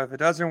time. So if it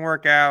doesn't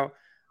work out,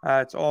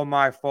 it's all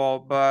my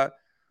fault. But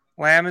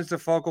Lamb is the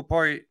focal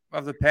point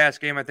of the pass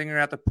game. I think you're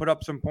going to have to put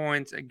up some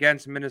points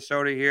against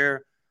Minnesota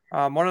here.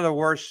 One of the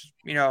worst,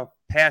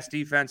 pass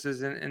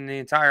defenses in the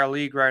entire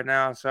league right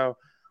now. So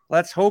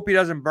let's hope he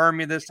doesn't burn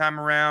me this time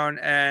around.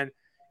 And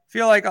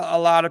feel like a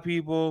lot of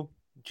people,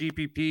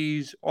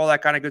 GPPs, all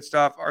that kind of good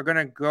stuff, are going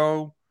to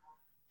go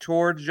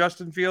towards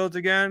Justin Fields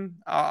again.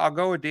 I'll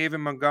go with David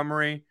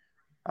Montgomery.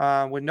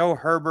 With no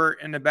Herbert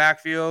in the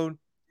backfield,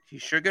 he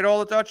should get all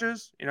the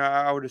touches.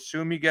 I would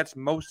assume he gets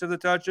most of the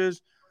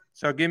touches.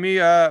 So give me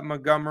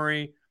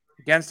Montgomery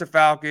against the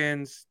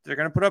Falcons. They're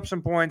going to put up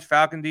some points.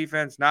 Falcon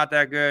defense, not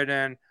that good.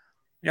 And,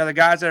 the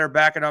guys that are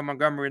backing up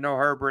Montgomery, no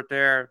Herbert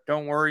there,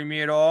 don't worry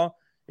me at all.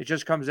 It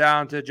just comes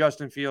down to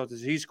Justin Fields.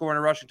 Is he scoring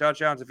a rushing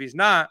touchdowns? If he's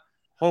not,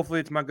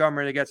 hopefully it's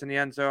Montgomery that gets in the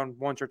end zone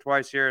once or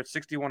twice here at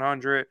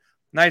 6,100.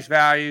 Nice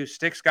value.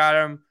 Sticks got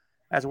him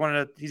as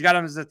he's got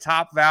him as the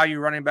top value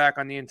running back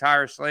on the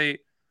entire slate.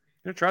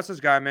 You trust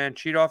this guy, man.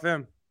 Cheat off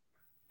him.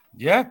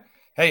 Yeah.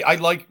 Hey, I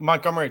like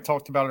Montgomery. I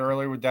talked about it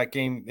earlier with that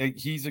game.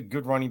 He's a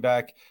good running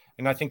back.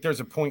 And I think there's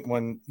a point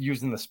when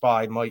using the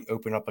spy might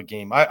open up a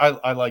game.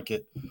 I like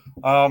it.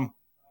 I'm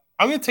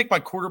going to take my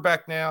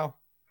quarterback now.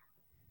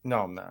 No,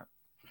 I'm not.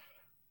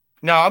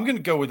 No, I'm going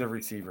to go with a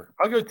receiver.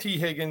 I'll go T.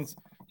 Higgins.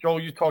 Joel,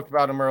 you talked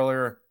about him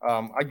earlier.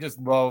 I just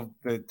love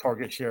the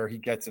target share he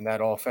gets in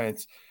that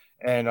offense.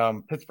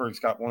 And Pittsburgh's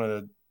got one of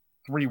the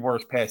 3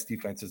 worst pass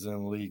defenses in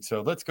the league.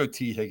 So let's go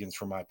T. Higgins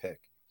for my pick.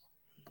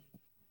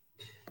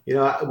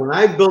 When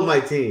I build my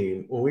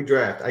team, when we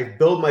draft, I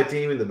build my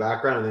team in the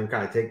background and then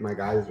kind of take my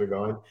guys as we're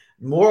going.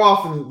 More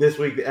often this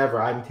week than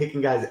ever, I'm taking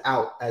guys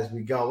out as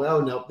we go.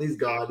 Oh, no, he's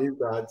gone.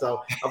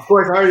 So, of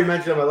course, I already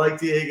mentioned him. I like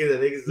T. Higgins. I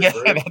think it's a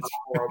great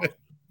for him.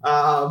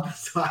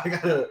 So I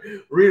got to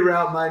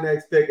reroute my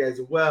next pick as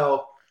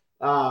well.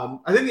 I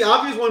think the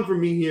obvious one for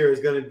me here is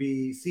going to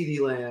be CeeDee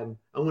Lamb.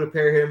 I'm going to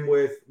pair him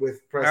with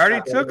Prescott. I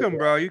already took him,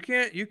 bro. You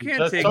can't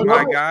take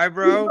my guy,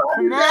 bro.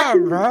 Come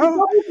on,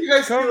 bro.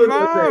 Come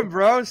on,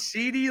 bro.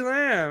 CeeDee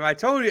Lamb. I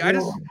told you.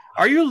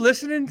 Are you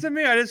listening to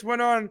me? I just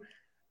went on,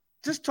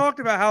 just talked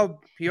about how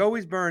he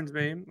always burns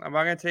me. I'm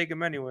not going to take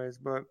him anyways,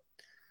 but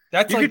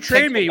you could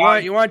trade me.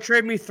 You want to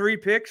trade me 3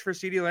 picks for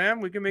CeeDee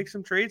Lamb? We can make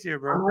some trades here,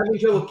 bro. I'm having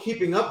trouble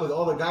keeping up with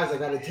all the guys I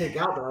got to take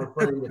out that I'm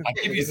putting. I'll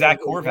give you Zach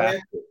Horvath.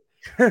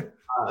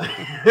 All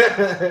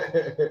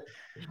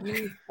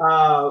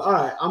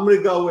right, I'm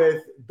gonna go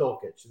with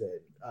Dulcich then.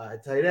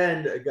 Tight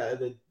end,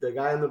 the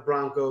guy in the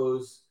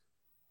Broncos.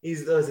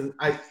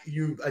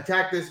 You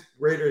attack this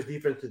Raiders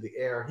defense to the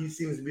air. He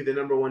seems to be the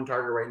number 1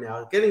 target right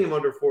now. Getting him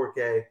under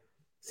 4K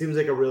seems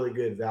like a really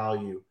good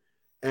value.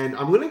 And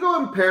I'm gonna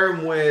go and pair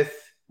him with.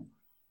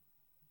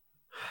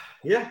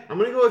 Yeah, I'm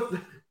gonna go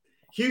with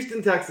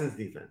Houston Texans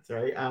defense.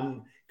 Right.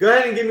 Go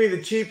ahead and give me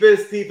the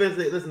cheapest defense.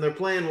 Listen, they're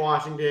playing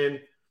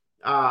Washington.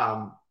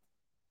 I'm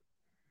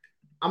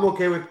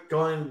okay with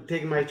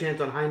taking my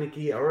chance on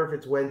Heineke, or if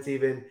it's Wentz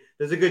even.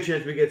 There's a good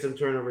chance we get some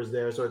turnovers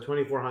there. So at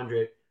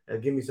 2,400,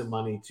 give me some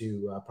money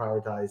to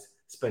prioritize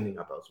spending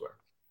up elsewhere.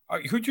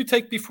 Who'd you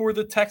take before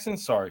the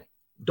Texans? Sorry.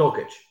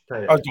 Dulcich.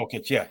 Oh,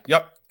 Dulcich, yeah.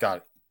 Yep, got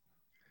it.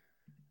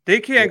 They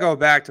can't go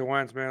back to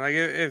Wentz, man. Like,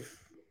 if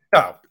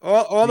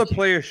all the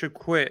players should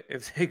quit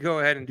if they go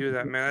ahead and do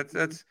that, man.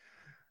 That's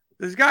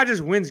this guy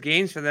just wins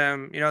games for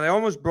them. They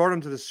almost brought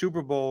him to the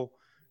Super Bowl.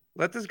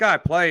 Let this guy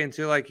play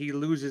until he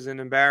loses and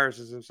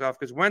embarrasses himself,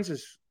 because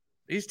Wentz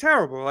he's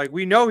terrible. Like,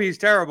 we know he's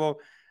terrible.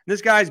 This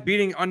guy's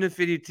beating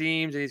undefeated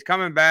teams, and he's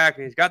coming back,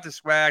 and he's got the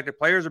swag. The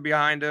players are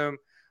behind him.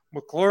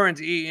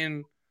 McLaurin's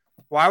eating.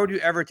 Why would you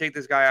ever take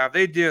this guy out? If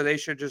they do, they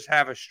should just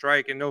have a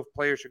strike, and no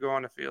player should go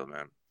on the field,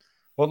 man.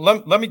 Well,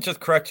 let me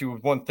just correct you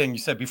with one thing you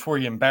said before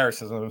he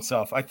embarrasses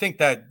himself. I think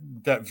that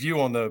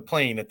view on the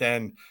plane at the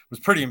end was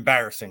pretty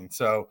embarrassing.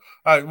 So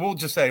we'll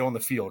just say on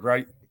the field,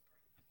 right?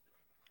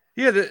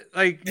 Yeah,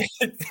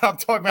 I'm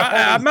talking about.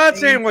 I'm not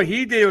saying what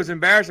he did was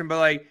embarrassing,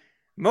 but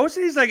most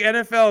of these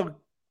NFL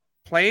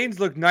planes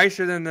look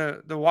nicer than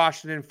the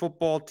Washington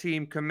football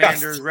team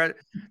Commanders. Yes.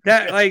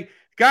 That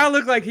guy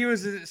looked like he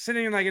was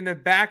sitting in the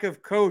back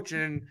of coach,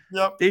 and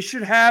they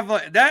should have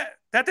that.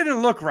 That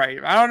didn't look right.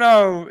 I don't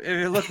know if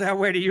it looked that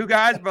way to you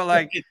guys,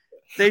 but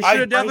they should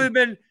have definitely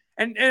been.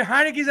 And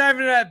Heineke's not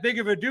even that big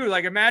of a dude.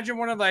 Imagine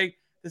one of the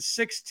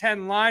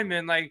 6'10"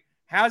 linemen.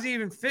 How's he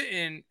even fit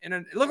in?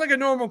 It looked like a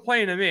normal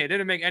plane to me. It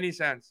didn't make any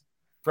sense.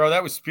 Bro,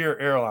 that was Spirit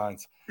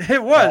Airlines.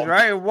 It was,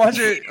 right? It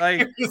wasn't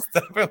it was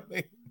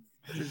definitely.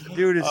 This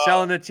dude is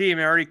selling the team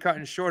and already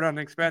cutting short on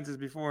expenses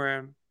before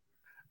him.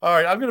 All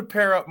right, I'm going to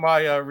pair up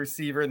my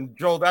receiver. And,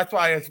 Joel, that's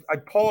why I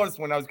paused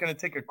when I was going to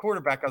take a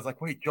quarterback. I was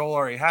like, wait, Joel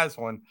already has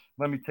one.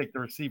 Let me take the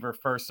receiver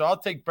first. So I'll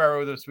take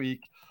Burrow this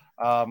week,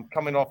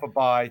 coming off a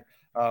bye.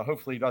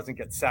 Hopefully he doesn't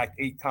get sacked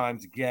 8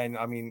 times again.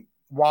 I mean,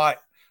 Watt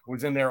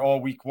was in there all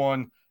week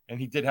 1. and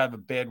he did have a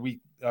bad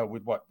week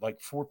with like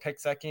 4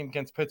 picks that game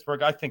against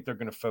Pittsburgh. I think they're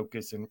going to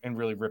focus and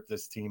really rip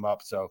this team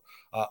up. So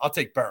I'll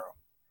take Burrow.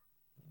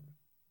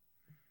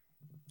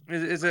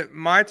 Is it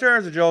my turn or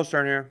is it Joel's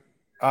turn here?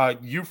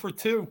 You for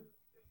 2.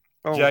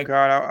 Oh, Jay.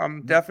 God.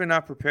 I'm definitely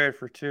not prepared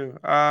for 2.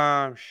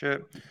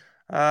 Shit.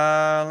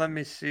 Let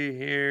me see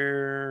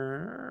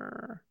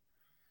here.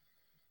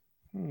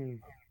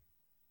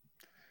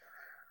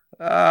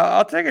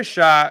 I'll take a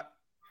shot.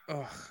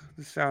 Ugh,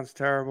 this sounds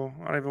terrible.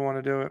 I don't even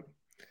want to do it.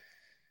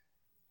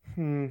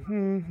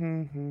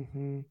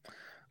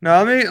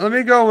 No, let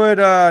me go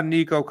with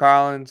Nico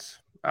Collins.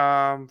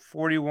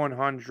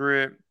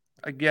 4,100.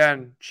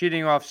 Again,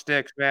 cheating off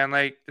sticks, man.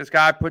 Like, this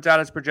guy puts out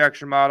his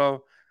projection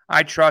model.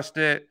 I trust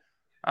it.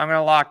 I'm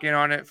gonna lock in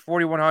on it.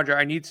 4,100.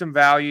 I need some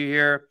value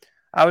here.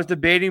 I was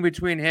debating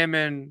between him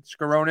and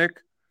Skoronik.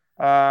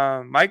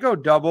 Might go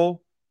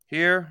double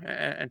here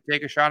and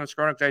take a shot on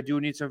Skoronik because I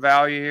do need some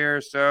value here.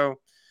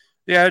 So,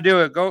 yeah, do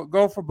it.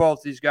 Go for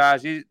both these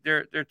guys.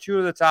 They're 2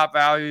 of the top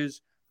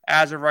values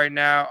as of right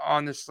now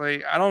on the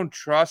slate. I don't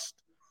trust.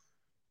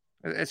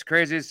 It's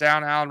crazy to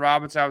sound Allen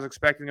Robinson. I was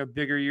expecting a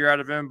bigger year out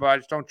of him, but I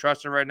just don't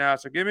trust him right now.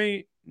 So give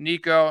me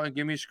Nico and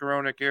give me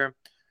Skoronik here.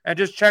 And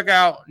just check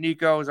out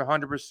Nico is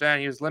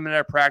 100%. He was limited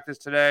at practice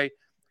today.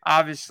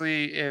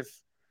 Obviously,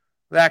 if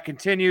that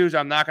continues,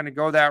 I'm not going to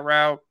go that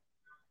route.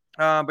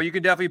 But you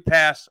can definitely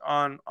pass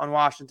on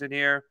Washington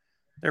here.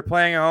 They're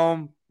playing at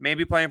home,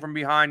 maybe playing from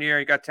behind here.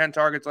 He got 10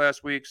 targets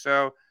last week.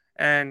 So,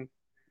 and,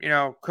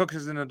 Cooks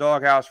is in the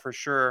doghouse for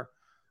sure.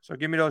 So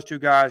give me those 2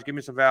 guys. Give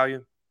me some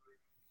value.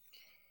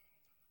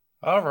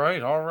 All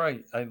right.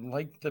 I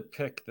like the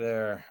pick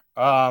there.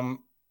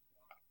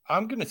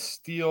 I'm going to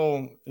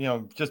steal,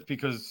 just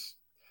because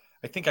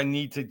I think I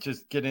need to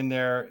just get in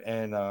there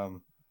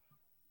and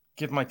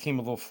give my team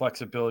a little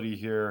flexibility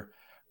here.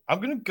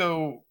 I'm going to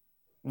go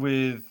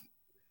with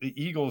the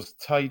Eagles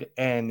tight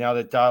end now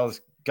that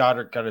Dallas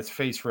Goedert got his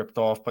face ripped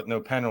off, but no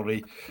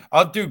penalty.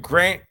 I'll do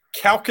Grant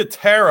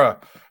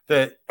Calcaterra,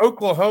 the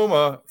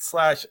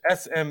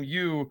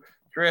Oklahoma/SMU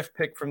draft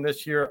pick from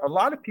this year. A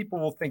lot of people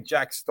will think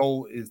Jack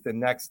Stoll is the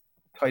next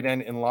tight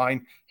end in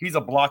line. He's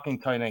a blocking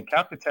tight end.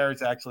 Calcaterra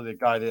is actually the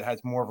guy that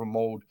has more of a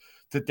mold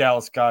to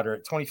Dallas Goedert.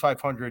 At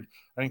 2,500,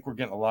 I think we're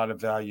getting a lot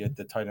of value at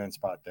the tight end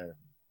spot there.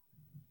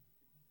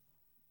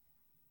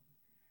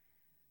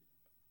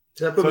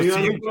 Yep.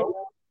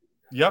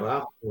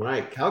 Wow. All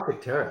right.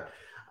 Calcaterra.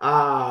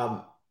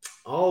 All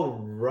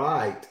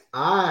right.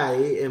 I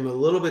am a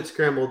little bit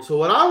scrambled. So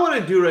what I want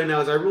to do right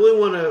now is I really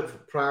want to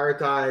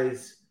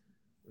prioritize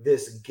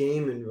this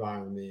game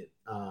environment.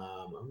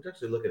 I'm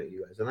actually looking at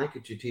you guys, and I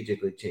could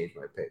strategically change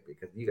my pick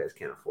because you guys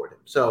can't afford him.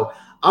 So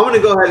I'm going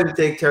to go ahead and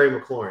take Terry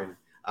McLaurin.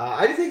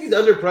 I just think he's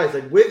underpriced.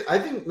 I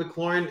think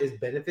McLaurin is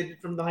benefited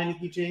from the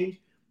Heineke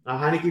change.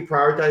 Heineke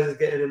prioritizes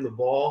getting him the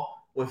ball.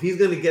 Well, if he's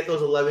going to get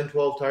those 11,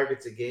 12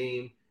 targets a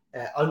game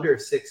at under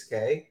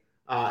 6K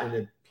and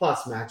a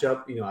plus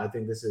matchup, I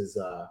think this is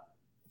I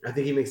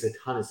think he makes a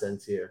ton of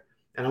sense here.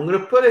 And I'm going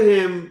to put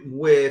him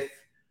with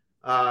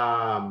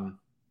go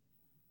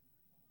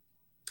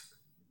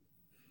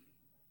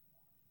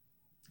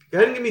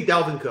ahead and give me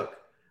Dalvin Cook.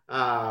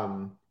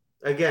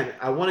 Again,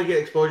 I want to get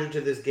exposure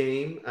to this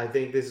game. I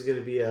think this is going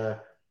to be an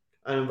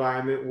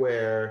environment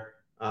where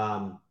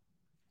a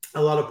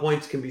lot of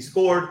points can be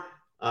scored.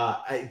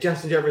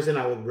 Justin Jefferson,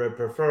 I would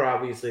prefer,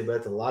 obviously, but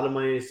it's a lot of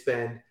money to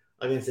spend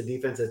against a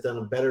defense that's done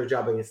a better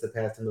job against the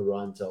pass and the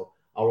run. So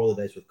I'll roll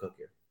the dice with Cook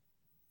here.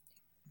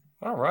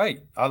 All right.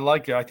 I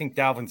like it. I think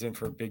Dalvin's in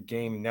for a big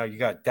game. And now you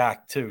got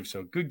Dak, too.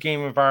 So good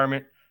game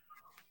environment.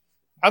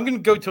 I'm going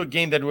to go to a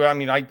game that,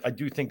 I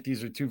do think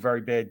these are 2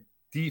 very bad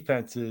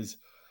defenses.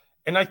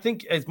 And I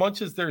think as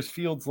much as there's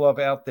Fields love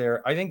out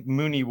there, I think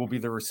Mooney will be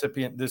the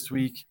recipient this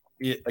week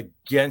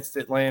against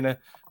Atlanta.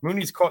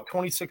 Mooney's caught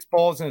 26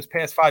 balls in his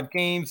past 5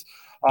 games.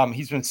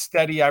 He's been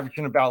steady,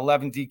 averaging about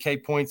 11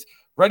 DK points.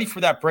 Ready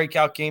for that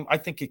breakout game. I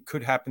think it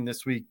could happen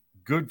this week.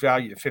 Good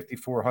value at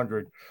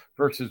 5,400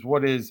 versus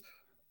what is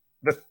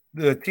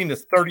the team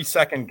that's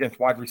 32nd against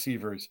wide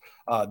receivers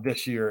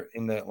this year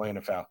in the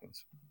Atlanta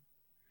Falcons.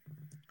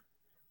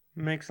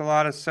 Makes a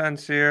lot of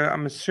sense here.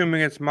 I'm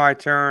assuming it's my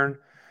turn.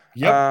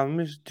 Yep. Let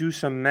me just do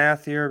some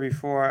math here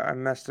before I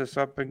mess this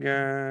up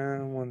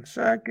again. 1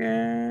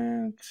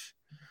 second.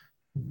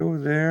 Go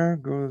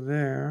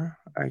there.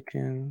 I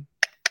can.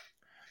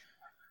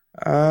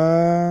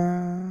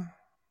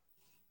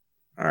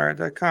 All right,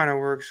 that kind of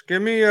works. Give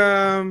me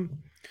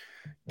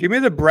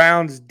the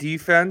Browns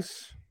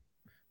defense.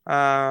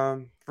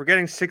 We're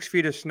getting 6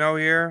 feet of snow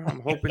here.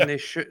 I'm hoping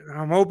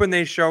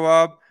they show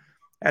up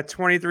at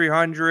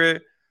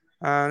 2,300.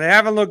 They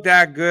haven't looked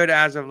that good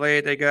as of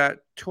late. They got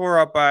tore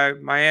up by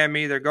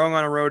Miami. They're going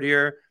on a road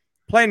here.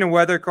 Playing the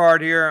weather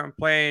card here. I'm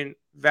playing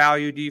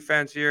value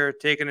defense here,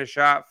 taking a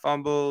shot,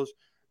 fumbles.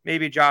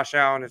 Maybe Josh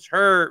Allen is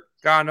hurt.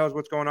 God knows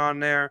what's going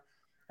on there.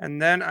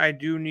 And then I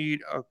do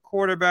need a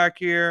quarterback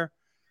here.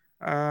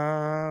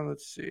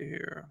 Let's see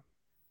here.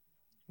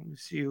 Let me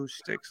see who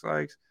Sticks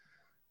likes.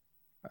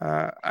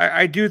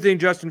 I do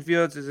think Justin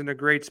Fields is in a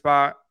great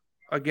spot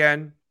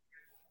again.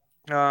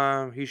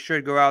 He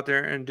should go out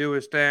there and do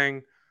his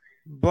thing.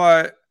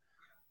 But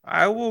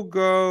I'll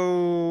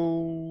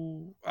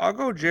go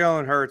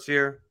Jalen Hurts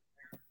here.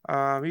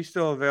 He's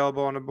still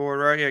available on the board,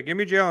 right? Yeah, give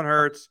me Jalen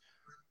Hurts.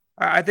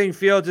 I think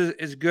Fields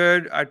is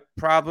good. I'd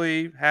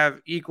probably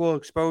have equal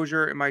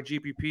exposure in my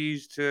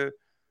GPPs to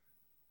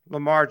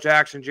Lamar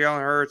Jackson,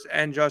 Jalen Hurts,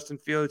 and Justin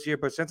Fields here.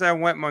 But since I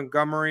went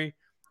Montgomery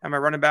at my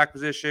running back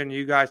position,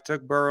 you guys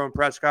took Burrow and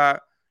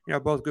Prescott,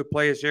 both good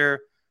plays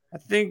here. I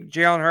think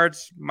Jalen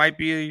Hurts might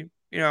be,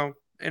 in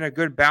a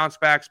good bounce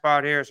back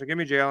spot here. So give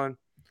me Jalen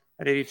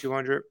at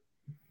 8,200.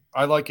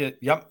 I like it.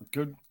 Yep.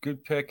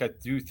 Good pick. I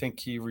do think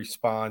he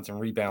responds and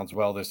rebounds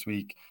well this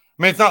week.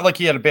 I mean, it's not like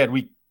he had a bad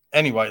week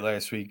anyway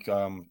last week.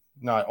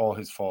 Not all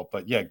his fault,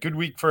 but yeah, good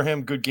week for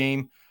him. Good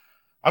game.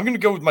 I'm going to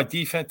go with my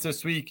defense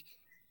this week.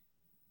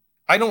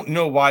 I don't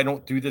know why I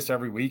don't do this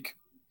every week,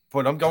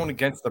 but I'm going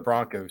against the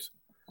Broncos.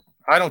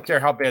 I don't care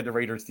how bad the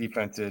Raiders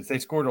defense is. They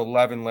scored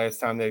 11 last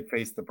time they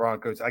faced the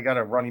Broncos. I got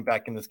a running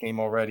back in this game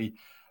already.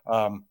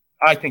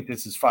 I think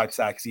this is 5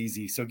 sacks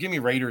easy. So give me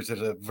Raiders at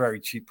a very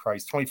cheap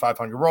price,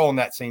 $2,500. We're all in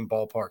that same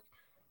ballpark.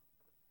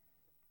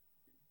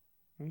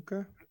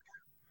 Okay.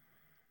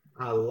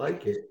 I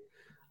like it.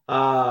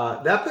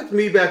 That puts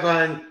me back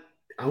on.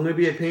 I'm going to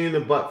be a pain in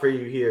the butt for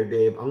you here,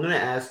 Dave. I'm going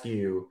to ask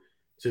you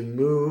to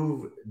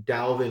move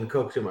Dalvin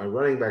Cook to my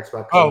running back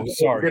spot. Oh,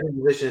 sorry.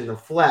 Different position in the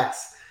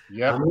flex.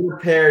 Yeah. I'm going to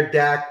pair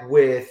Dak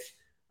with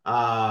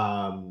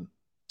Dalton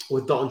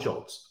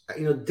Schultz.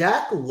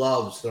 Dak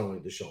loves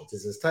throwing to Schultz.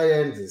 It's his tight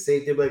end, it's his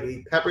safety, like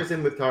he peppers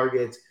him with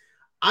targets.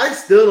 I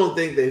still don't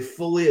think they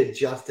fully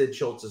adjusted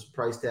Schultz's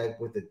price tag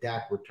with the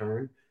Dak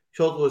return.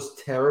 Schultz was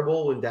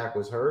terrible when Dak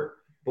was hurt,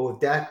 but with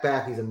Dak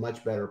back, he's a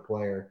much better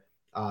player.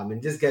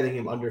 And just getting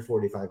him under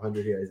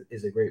 4,500 here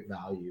is a great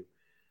value.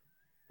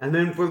 And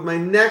then for my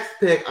next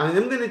pick, I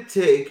am going to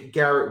take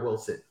Garrett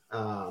Wilson.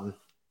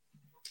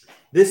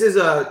 This is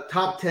a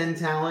top 10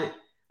 talent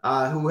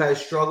who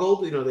has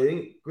struggled. They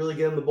didn't really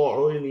get him the ball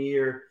early in the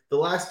year. The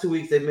last 2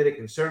 weeks, they've made a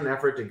concerted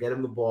effort to get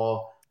him the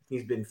ball.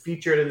 He's been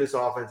featured in this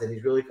offense, and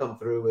he's really come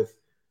through with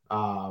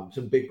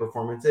some big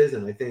performances.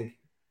 And I think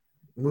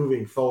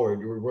moving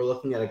forward, we're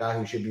looking at a guy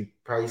who should be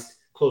priced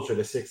closer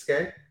to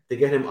 6K. To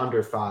get him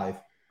under 5,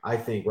 I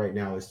think right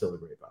now is still a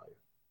great value.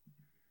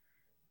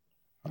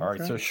 All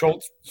right, so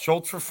Schultz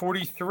for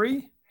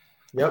 43?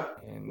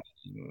 Yep. And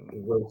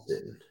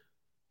Wilson.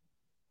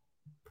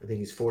 I think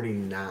he's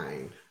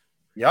 49.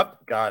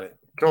 Yep, got it.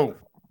 Cool.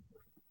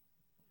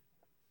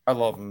 I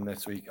love him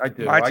this week. I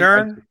do. My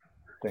turn?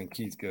 I think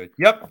he's good.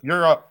 Yep,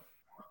 you're up.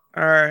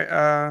 All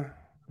right.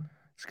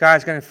 This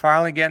guy's going to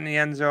finally get in the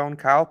end zone.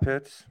 Kyle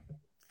Pitts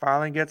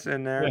finally gets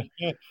in there.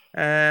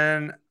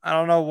 And I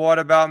don't know what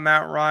about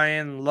Matt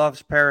Ryan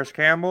loves Paris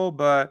Campbell,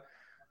 but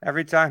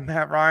every time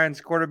Matt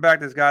Ryan's quarterback,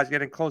 this guy's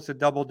getting close to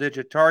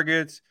double-digit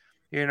targets.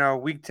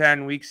 Week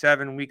 10, week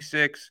 7, week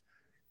 6.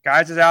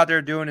 Guys is out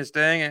there doing his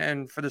thing,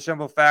 and for the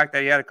simple fact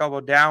that he had a couple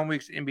of down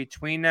weeks in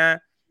between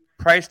that,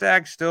 price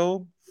tag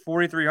still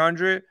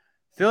 4,300.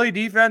 Philly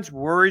defense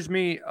worries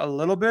me a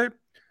little bit,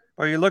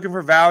 but you're looking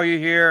for value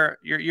here.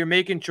 You're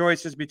making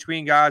choices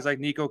between guys like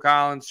Nico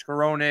Collins,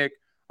 Skowronek,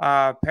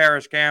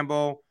 Paris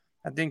Campbell.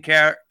 I think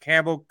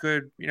Campbell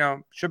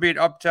should be an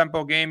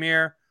up-tempo game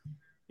here.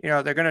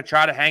 They're going to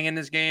try to hang in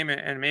this game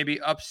and maybe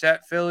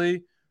upset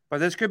Philly, but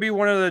this could be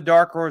one of the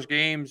dark horse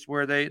games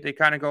where they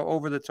kind of go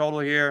over the total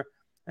here.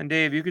 And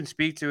Dave, you can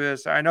speak to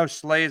this. I know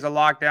Slay's a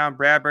lockdown.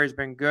 Bradbury's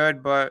been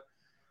good, but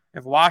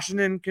if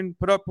Washington can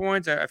put up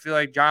points, I feel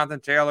like Jonathan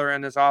Taylor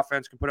and this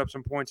offense can put up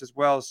some points as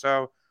well.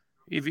 So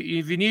if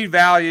you need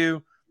value,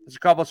 there's a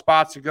couple of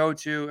spots to go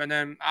to. And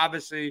then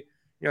obviously,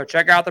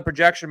 check out the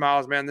projection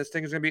models, man. This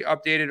thing is going to be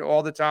updated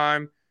all the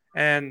time.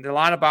 And the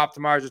lineup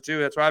optimizer too.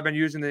 That's what I've been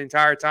using the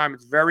entire time.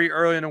 It's very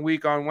early in the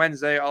week on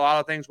Wednesday. A lot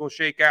of things will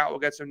shake out. We'll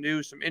get some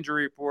news, some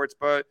injury reports.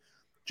 But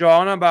Joe, I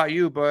don't know about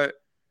you, but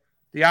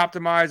the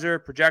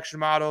optimizer, projection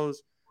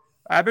models,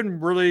 I've been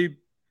really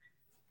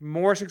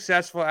more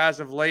successful as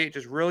of late,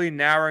 just really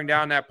narrowing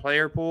down that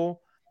player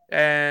pool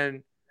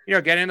and,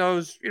 getting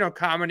those,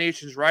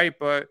 combinations right.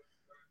 But,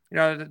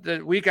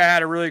 the week I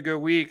had a really good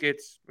week,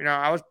 it's,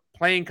 I was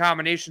playing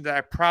combinations that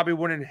I probably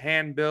wouldn't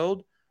hand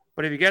build.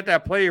 But if you get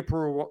that player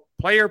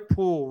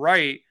pool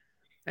right,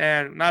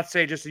 and not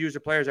say just to use the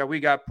players that we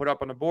got put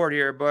up on the board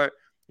here, but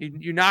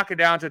you knock it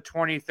down to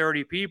 20,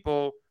 30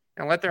 people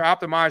and let their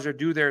optimizer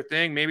do their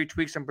thing, maybe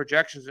tweak some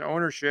projections and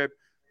ownership.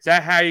 Is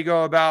that how you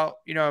go about,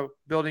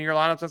 building your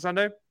lineups on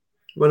Sunday?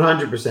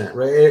 100%,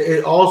 right?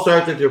 It all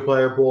starts with your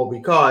player pool,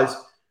 because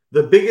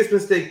the biggest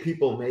mistake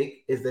people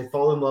make is they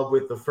fall in love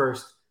with the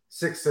first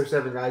 6 or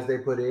 7 guys they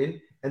put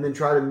in and then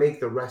try to make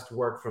the rest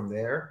work from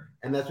there.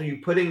 And that's when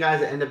you put in guys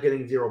that end up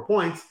getting 0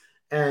 points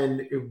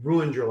and it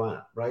ruins your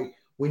lineup, right?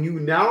 When you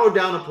narrow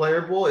down a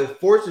player pool, it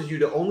forces you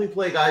to only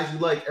play guys you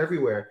like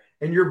everywhere.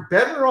 And you're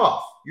better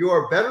off. You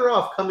are better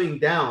off coming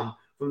down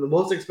from the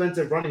most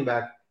expensive running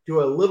back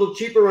to a little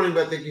cheaper running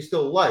back that you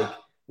still like,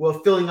 while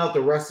filling out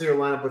the rest of your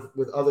lineup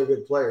with other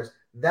good players.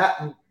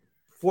 That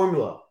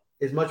formula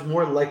is much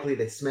more likely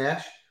to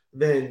smash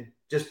than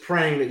just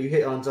praying that you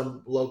hit on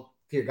some low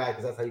tier guy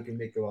because that's how you can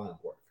make the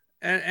lineup work.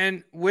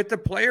 And with the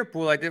player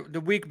pool, like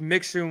the week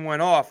Mixon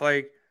went off,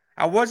 like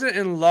I wasn't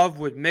in love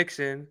with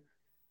Mixon,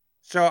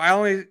 so I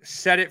only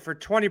set it for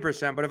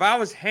 20%. But if I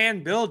was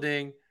hand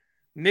building,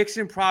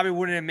 Mixon probably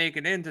wouldn't make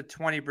it into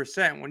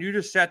 20%. When you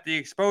just set the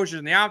exposures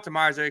and the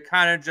optimizer, it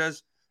kind of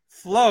just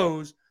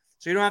flows,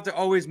 so you don't have to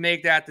always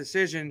make that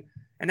decision.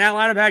 And that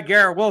lineup had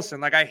Garrett Wilson.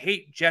 Like, I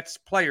hate Jets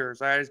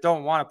players. I just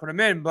don't want to put them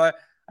in, but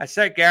I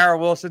set Garrett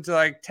Wilson to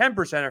like 10%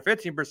 or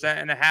 15%,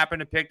 and it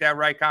happened to pick that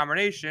right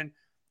combination.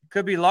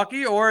 Could be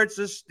lucky, or it's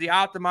just the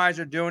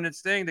optimizer doing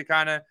its thing to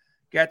kind of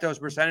get those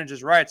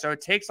percentages right. So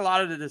it takes a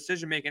lot of the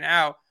decision making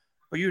out,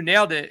 but you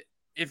nailed it.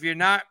 If you're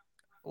not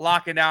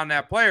locking down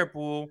that player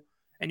pool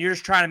and you're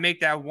just trying to make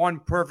that one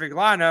perfect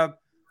lineup,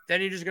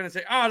 then you're just going to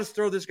say, oh, I'll just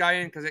throw this guy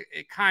in because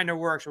it kind of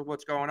works with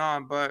what's going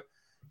on. But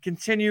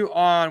continue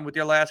on with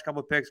your last couple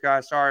of picks,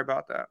 guys. Sorry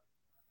about that.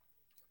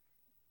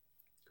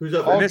 Who's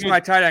up? I missed my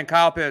tight end,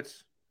 Kyle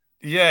Pitts.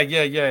 Yeah.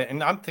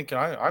 And I'm thinking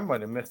I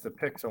might have missed a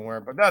pick somewhere,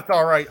 but that's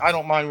all right. I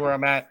don't mind where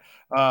I'm at.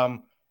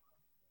 I'm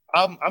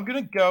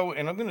going to go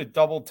and I'm going to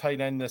double tight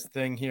end this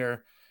thing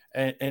here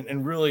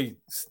and really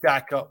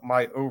stack up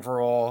my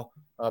overall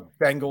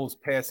Bengals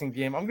passing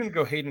game. I'm going to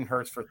go Hayden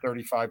Hurst for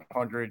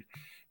 3,500.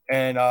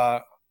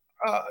 And,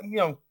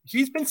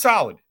 he's been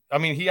solid. I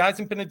mean, he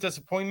hasn't been a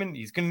disappointment.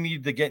 He's going to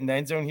need to get in the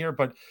end zone here,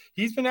 but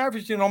he's been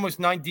averaging almost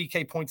 9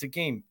 DK points a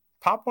game.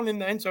 Pop one in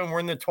the end zone.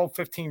 We're in the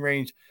 12-15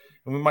 range,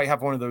 and we might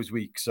have one of those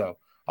weeks. So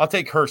I'll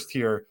take Hurst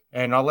here,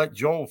 and I'll let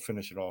Joel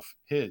finish it off.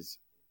 His.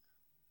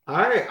 All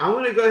right, I'm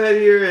going to go ahead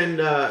here and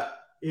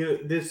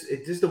it's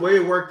just the way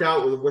it worked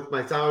out with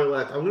my salary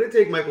left. I'm going to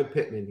take Michael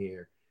Pittman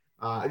here.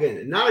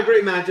 Again, not a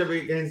great matchup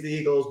against the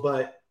Eagles,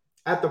 but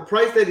at the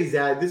price that he's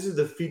at, this is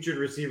the featured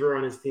receiver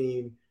on his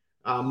team.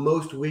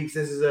 Most weeks,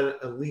 this is an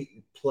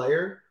elite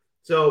player,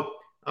 so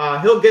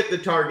he'll get the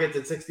targets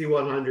at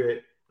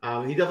 6,100.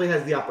 He definitely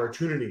has the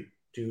opportunity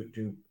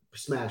to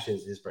smash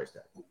his price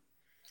tag.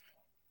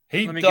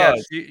 Let me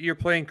guess. You're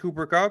playing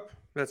Cooper Kupp?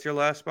 That's your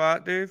last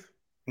spot, Dave?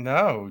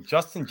 No,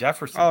 Justin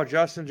Jefferson. Oh,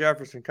 Justin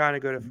Jefferson, kind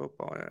of good at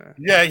football.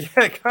 Yeah,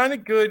 kind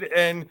of good.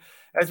 And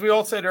as we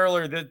all said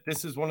earlier, that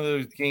this is one of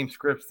those game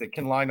scripts that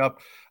can line up.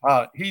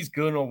 He's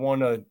going to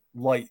want to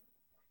light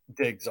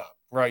Diggs up,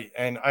 right?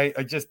 And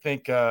I just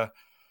think I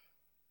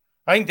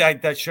think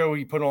that show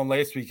he put on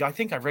last week, I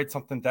think I read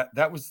something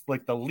that was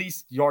like the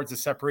least yards of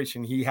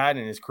separation he had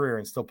in his career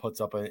and still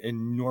puts up an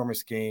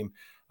enormous game.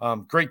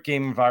 Great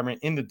game environment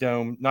in the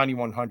dome,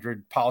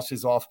 9,100,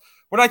 polishes off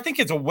what I think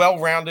is a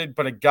well-rounded,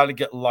 but I got to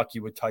get lucky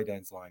with tight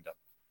ends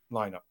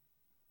lineup.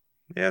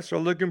 Yeah, so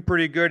looking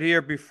pretty good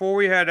here. Before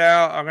we head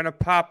out, I'm going to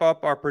pop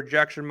up our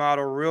projection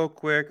model real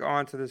quick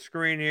onto the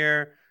screen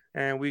here,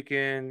 and we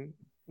can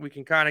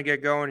kind of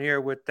get going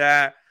here with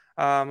that.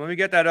 Let me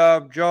get that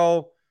up.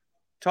 Joel,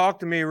 talk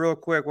to me real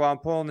quick while I'm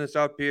pulling this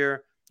up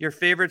here. Your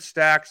favorite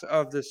stacks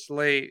of the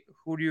slate.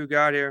 Who do you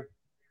got here?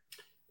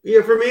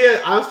 Yeah, for me,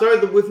 I'll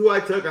start with who I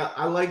took.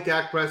 I like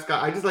Dak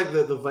Prescott. I just like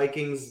the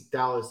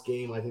Vikings-Dallas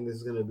game. I think this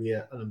is going to be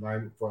an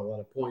environment for a lot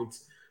of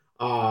points.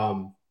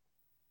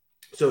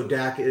 So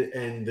Dak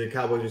and the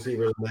Cowboys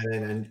receivers,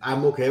 and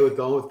I'm okay with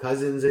going with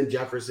Cousins and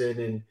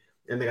Jefferson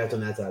and the guys on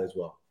that side as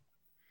well.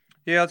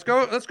 Yeah, let's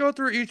go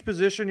through each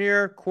position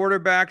here.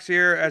 Quarterbacks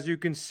here, as you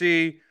can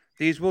see,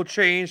 these will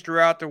change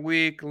throughout the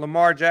week.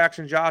 Lamar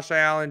Jackson, Josh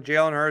Allen,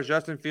 Jalen Hurts,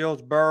 Justin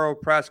Fields, Burrow,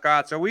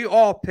 Prescott. So we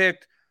all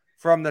picked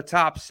from the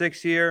top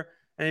 6 here.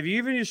 And if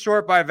you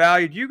sort by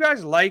value, do you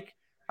guys like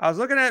 – I was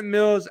looking at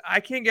Mills.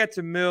 I can't get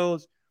to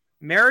Mills.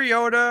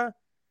 Mariota,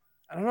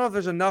 I don't know if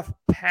there's enough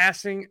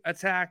passing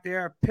attack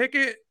there.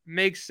 Pickett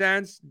makes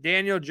sense.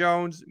 Daniel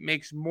Jones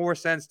makes more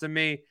sense to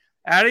me.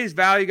 Out of these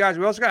value guys,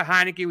 we also got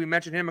Heineke. We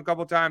mentioned him a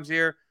couple times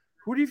here.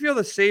 Who do you feel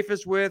the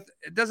safest with?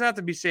 It doesn't have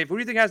to be safe. Who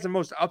do you think has the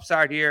most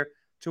upside here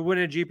to win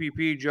a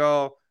GPP,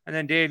 Joe? And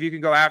then, Dave, you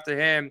can go after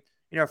him.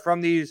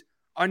 From these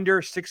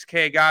under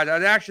 6K guys, I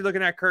was actually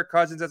looking at Kirk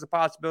Cousins as a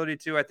possibility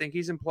too. I think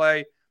he's in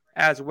play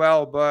as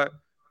well. But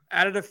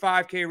out of the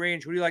 5K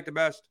range, who do you like the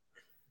best?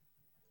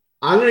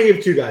 I'm going to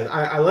give 2 guys.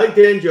 I like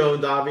Dan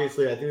Jones,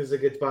 obviously. I think this is a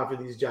good spot for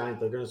these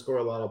Giants. They're going to score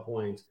a lot of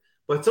points.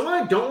 But someone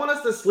I don't want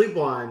us to sleep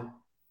on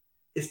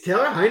is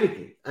Taylor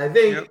Heineke. I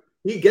think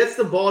he gets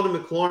the ball to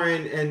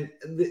McLaurin, and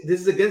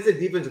this is against the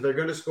defense that they're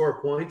going to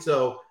score points.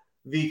 So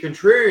the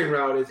contrarian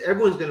route is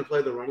everyone's going to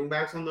play the running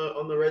backs on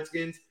the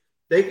Redskins.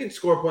 They can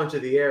score points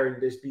in the air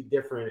and just be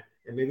different,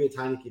 and maybe it's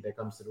Heineke that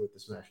comes through with the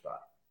smash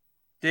spot.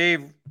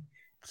 Dave,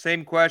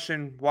 same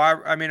question.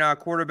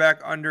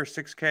 Quarterback under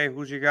 6K.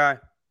 Who's your guy?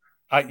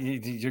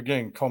 You're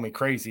going to call me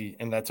crazy,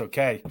 and that's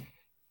okay.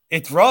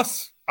 It's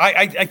Russ.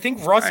 I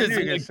think Russ is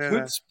in a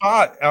good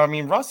spot. I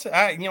mean, Russ, he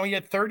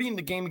had 30 in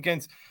the game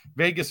against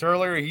Vegas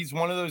earlier. He's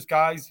one of those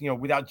guys,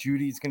 without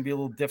Judy, it's going to be a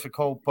little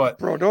difficult. But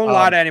bro, don't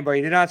lie to anybody.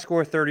 He did not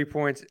score 30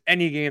 points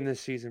any game this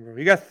season, bro.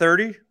 You got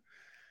 30?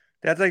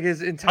 That's like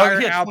his entire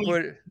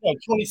output.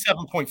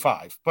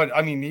 27.5. But,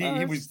 I mean,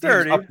 he was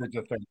 30. Upwards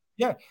of 30.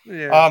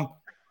 Yeah.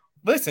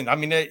 Listen, I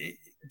mean,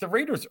 the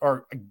Raiders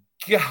are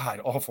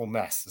god awful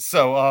mess.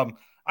 So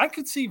I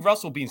could see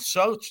Russell being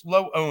so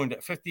low owned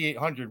at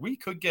 5,800. We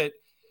could get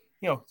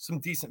some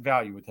decent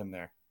value with him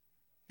there.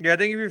 Yeah, I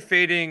think if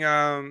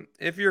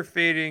you're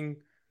fading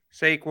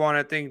Saquon,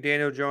 I think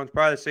Daniel Jones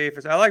probably the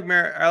safest. I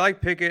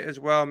like Pickett as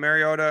well.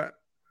 Mariota,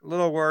 a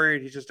little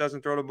worried. He just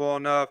doesn't throw the ball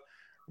enough.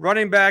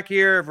 Running back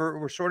here, if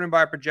we're sorting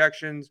by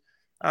projections.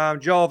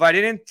 Joel, if I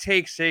didn't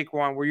take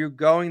Saquon, were you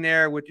going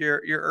there with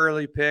your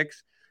early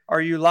picks?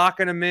 Are you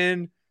locking him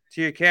in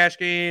to your cash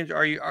games?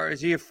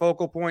 Is he a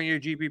focal point in your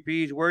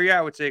GPPs? Where are you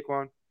at with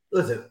Saquon?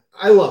 Listen,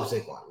 I love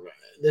Saquon.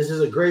 This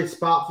is a great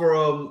spot for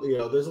him.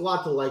 There's a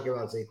lot to like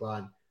about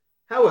Saquon.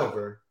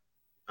 However,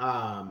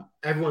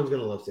 everyone's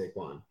going to love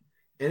Saquon.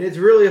 And it's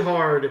really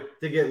hard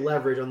to get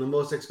leverage on the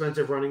most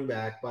expensive running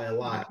back by a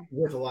lot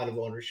with a lot of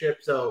ownership.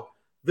 So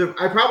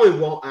I probably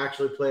won't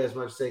actually play as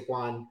much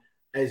Saquon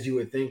as you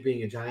would think,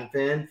 being a Giant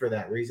fan, for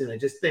that reason. I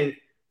just think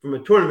from a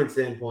tournament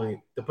standpoint,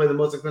 to play the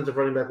most expensive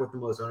running back with the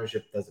most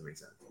ownership doesn't make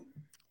sense.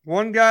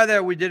 One guy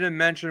that we didn't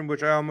mention,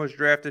 which I almost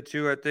drafted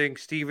too, I think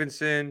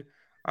Stevenson.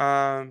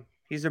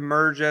 He's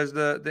emerged as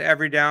the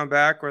every down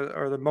back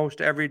or the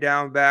most every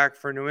down back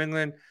for New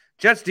England.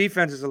 Jets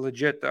defense is a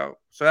legit though.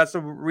 So that's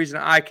the reason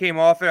I came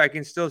off it. I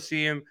can still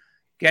see him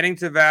getting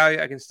to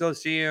value. I can still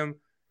see him,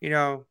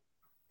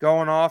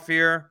 going off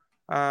here.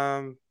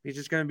 He's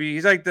just going to be,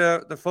 he's like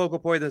the focal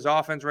point of this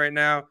offense right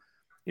now.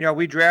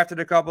 We drafted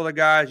a couple of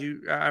guys.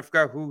 I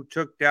forgot who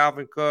took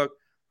Dalvin Cook,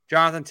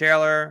 Jonathan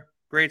Taylor,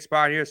 great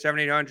spot here,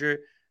 7,800.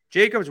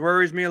 Jacobs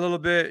worries me a little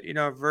bit,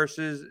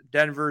 versus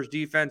Denver's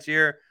defense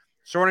here.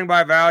 Sorting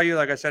by value,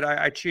 like I said,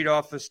 I cheat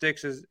off the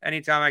sticks as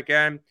anytime I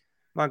can.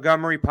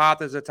 Montgomery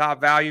popped as a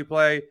top value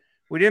play.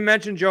 We didn't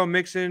mention Joe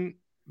Mixon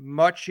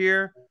much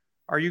here.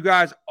 Are you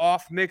guys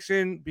off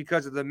Mixon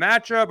because of the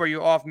matchup? Are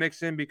you off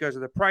Mixon because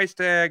of the price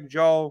tag?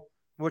 Joe,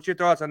 what's your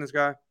thoughts on this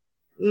guy?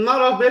 Not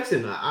off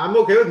Mixon. I'm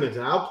okay with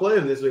Mixon. I'll play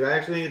him this week. I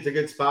actually think it's a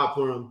good spot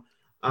for him.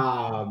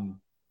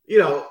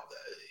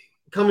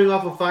 Coming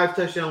off a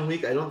 5-touchdown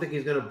week, I don't think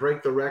he's going to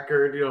break the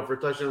record, for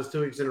touchdowns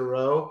 2 weeks in a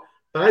row.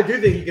 But I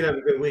do think he can have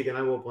a good week, and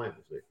I will play him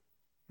this week.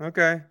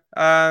 Okay.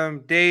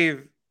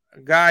 Dave, a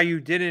guy you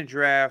didn't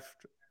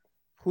draft,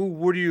 who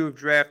would you have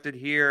drafted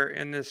here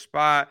in this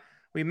spot?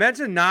 We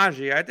mentioned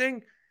Najee. I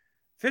think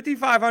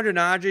 5,500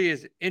 Najee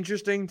is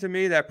interesting to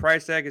me. That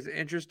price tag is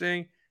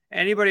interesting.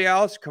 Anybody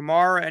else?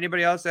 Kamara?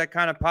 Anybody else that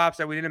kind of pops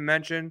that we didn't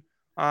mention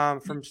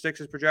from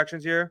Styx's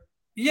projections here?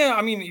 Yeah,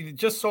 I mean,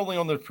 just solely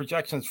on the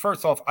projections.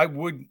 First off, I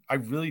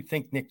really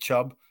think Nick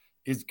Chubb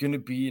is going to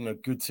be in a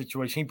good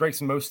situation. He breaks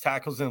the most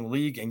tackles in the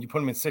league, and you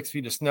put him in 6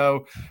 feet of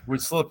snow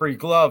with slippery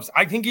gloves.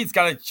 I think he's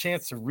got a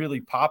chance to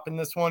really pop in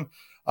this one.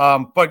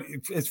 But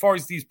as far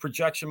as these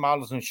projection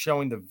models and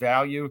showing the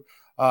value,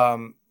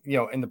 and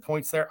the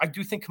points there, I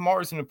do think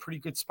Kamara's in a pretty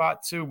good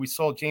spot too. We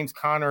saw James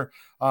Conner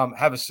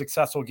have a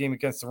successful game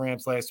against the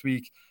Rams last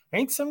week. I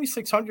think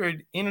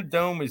 7,600 in a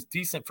dome is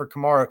decent for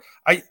Kamara.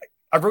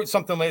 I wrote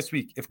something last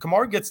week. If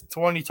Kamara gets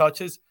 20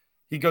 touches,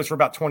 he goes for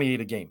about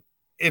 28 a game.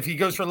 If he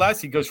goes for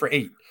less, he goes for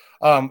 8.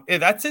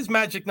 That's his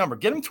magic number.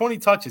 Get him 20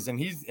 touches, and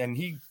he's going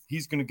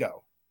to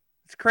go.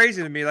 It's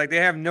crazy to me. Like, they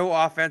have no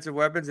offensive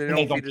weapons, and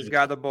they don't feed this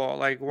guy the ball.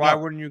 Like, why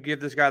wouldn't you give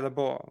this guy the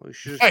ball? You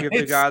should just give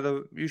the guy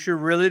you should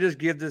really just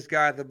give this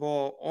guy the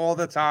ball all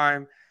the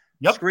time.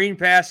 Yep. Screen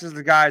passes,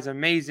 the guy's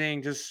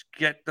amazing. Just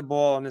get the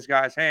ball in this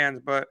guy's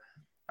hands. But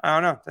I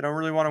don't know. They don't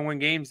really want to win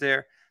games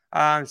there.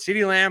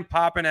 CeeDee Lamb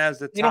popping as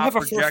the top. They don't have a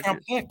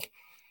first-round pick.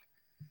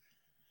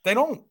 They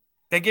don't.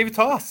 They gave it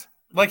to us.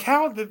 Like,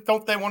 how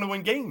don't they want to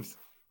win games?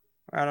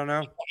 I don't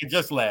know. I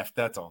just laughed.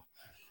 That's all.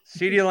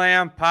 CeeDee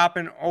Lamb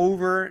popping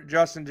over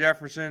Justin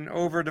Jefferson,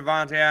 over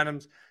Devontae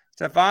Adams.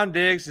 Stephon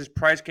Diggs, his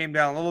price came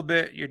down a little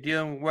bit. You're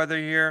dealing with weather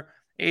here.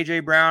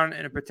 A.J. Brown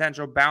in a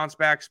potential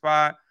bounce-back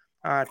spot.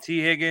 T.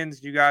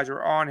 Higgins, you guys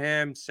were on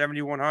him,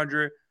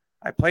 7,100.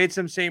 I played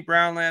some St.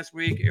 Brown last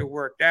week. It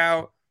worked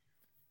out.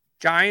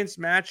 Giants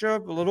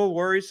matchup, a little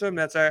worrisome.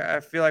 I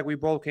feel like we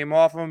both came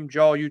off him.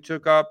 Joel, you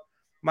took up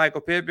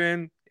Michael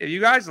Pittman. If you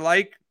guys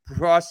like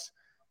Russ,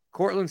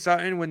 Cortland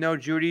Sutton with no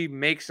Judy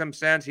makes some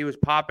sense. He was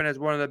popping as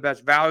one of the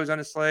best values on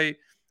the slate.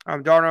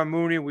 Darnell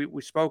Mooney,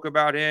 we spoke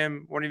about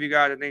him. One of you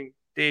guys, I think,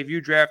 Dave,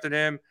 you drafted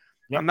him.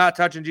 Yep. I'm not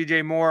touching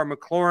DJ Moore.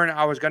 McLaurin,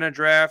 I was going to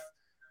draft.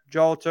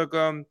 Joel took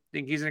him. I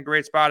think he's in a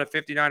great spot at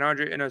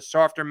 5,900 in a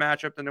softer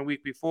matchup than the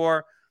week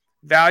before.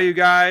 Value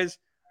guys,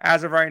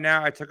 as of right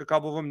now, I took a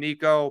couple of them.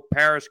 Nico,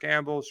 Paris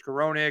Campbell,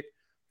 Skowronek.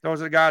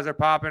 Those are the guys that are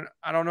popping.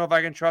 I don't know if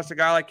I can trust a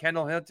guy like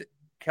Kendall Hinton.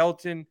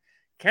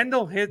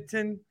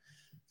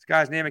 This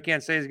guy's name, I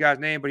can't say his guy's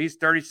name, but he's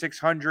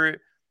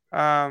 3,600.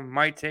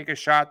 Might take a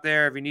shot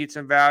there if he needs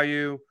some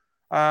value.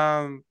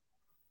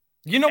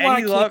 You know why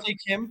I can't take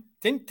him?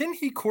 Didn't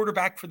he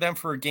quarterback for them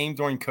for a game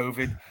during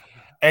COVID?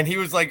 And he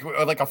was like a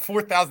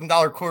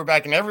 $4,000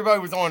 quarterback, and everybody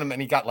was on him,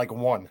 and he got like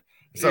 1.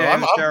 So yeah,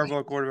 I'm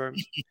terrible quarterback.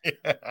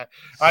 Yeah.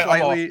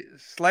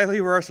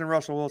 Slightly worse than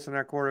Russell Wilson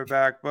at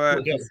quarterback,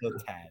 but just a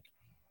tad.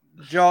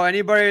 Joe,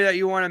 anybody that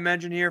you want to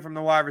mention here from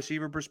the wide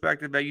receiver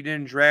perspective that you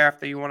didn't draft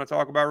that you want to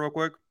talk about real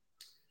quick?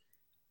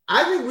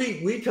 I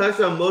think we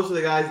touched on most of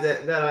the guys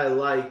that I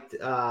liked.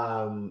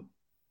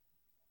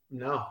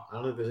 No, I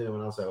don't think there's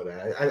anyone else I would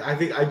add. I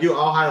think I do.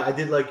 I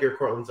did like your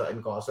Cortland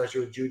Sutton call,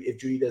 especially with Judy. If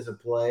Judy doesn't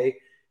play,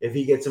 if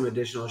he gets some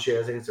additional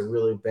shares, I think it's a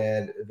really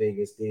bad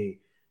Vegas D.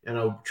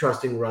 And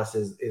trusting Russ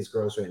is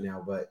gross right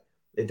now, but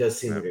it does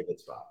seem like a good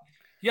spot.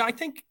 Yeah, I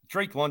think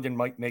Drake London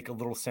might make a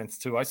little sense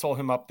too. I saw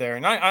him up there,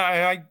 and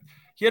I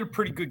he had a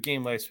pretty good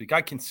game last week.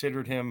 I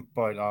considered him,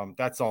 but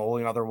that's the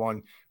only other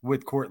one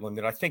with Cortland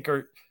that I think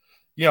are,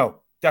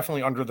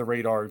 definitely under the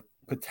radar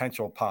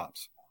potential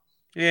pops.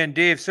 Yeah, and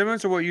Dave, similar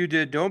to what you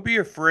did, don't be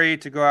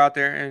afraid to go out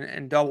there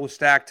and double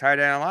stack tight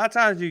end. A lot of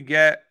times you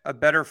get a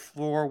better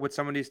floor with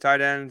some of these tight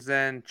ends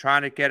than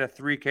trying to get a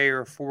 3K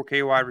or a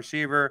 4K wide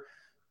receiver.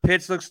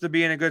 Pitts looks to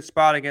be in a good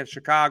spot against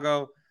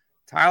Chicago.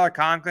 Tyler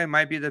Conklin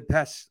might be the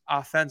best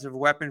offensive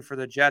weapon for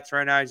the Jets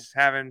right now. He's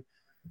having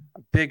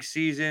a big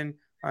season.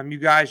 You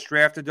guys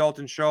drafted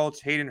Dalton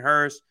Schultz, Hayden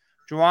Hurst.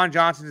 Juwan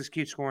Johnson just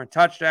keeps scoring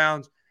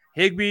touchdowns.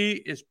 Higbee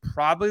is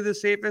probably the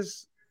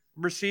safest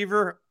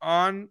receiver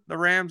on the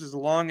Rams as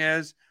long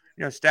as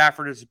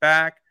Stafford is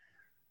back.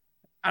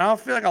 I don't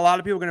feel like a lot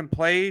of people are going to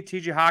play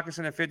T.J.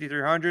 Hockenson at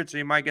 5,300, so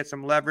you might get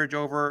some leverage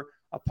over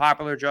a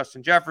popular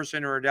Justin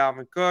Jefferson or a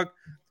Dalvin Cook.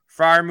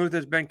 Freiermuth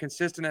has been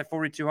consistent at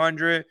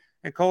 4,200,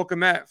 and Cole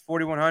Kmet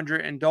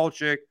 4,100, and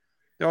Dolchik.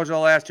 Those are the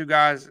last two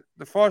guys.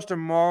 The Foster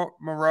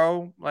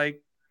Moreau,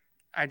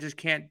 I just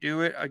can't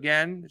do it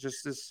again. It's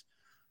just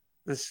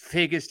this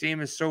Vegas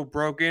team is so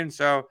broken.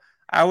 So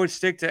I would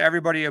stick to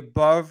everybody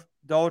above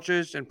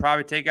Dolchich and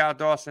probably take out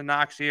Dawson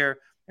Knox here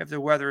if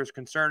the weather is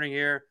concerning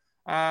here.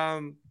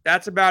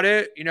 That's about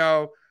it.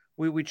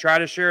 We try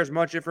to share as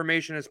much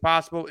information as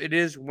possible. It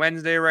is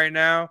Wednesday right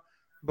now,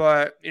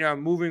 but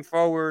moving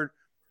forward,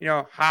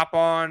 hop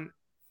on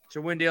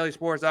to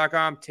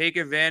windailysports.com, take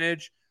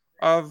advantage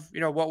of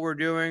what we're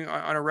doing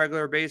on a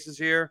regular basis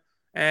here,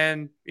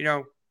 and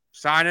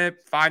sign it,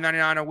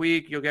 $5.99 a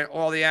week. You'll get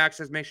all the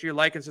access. Make sure you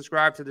like and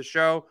subscribe to the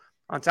show.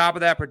 On top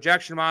of that,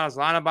 projection models,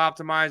 lineup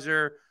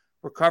optimizer.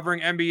 We're covering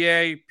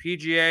NBA.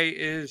 PGA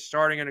is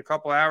starting in a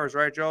couple hours,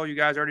 right, Joel? You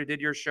guys already did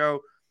your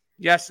show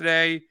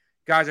yesterday.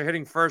 Guys are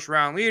hitting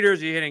first-round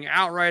leaders. You're hitting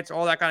outrights,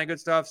 all that kind of good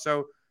stuff.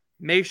 So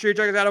make sure you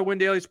check us out at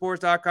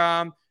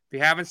windailysports.com. If you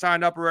haven't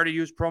signed up already,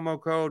 use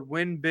promo code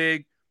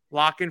WINBIG.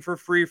 Lock in for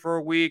free for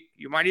a week.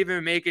 You might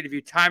even make it, if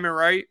you time it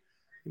right,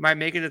 you might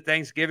make it to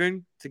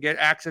Thanksgiving to get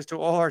access to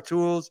all our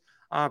tools,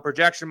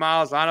 projection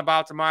models, lineup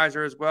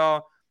optimizer as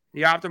well.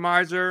 The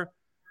optimizer,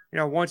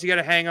 once you get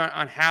a hang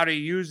on how to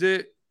use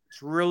it,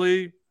 it's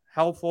really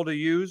helpful to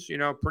use.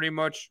 Pretty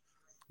much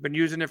been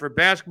using it for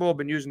basketball,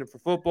 been using it for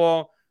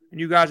football, and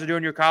you guys are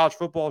doing your college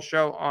football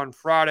show on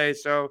Friday.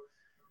 So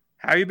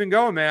how you been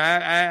going,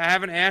 man? I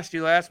haven't asked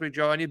you last week,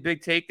 Joe. Any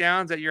big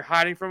takedowns that you're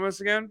hiding from us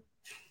again?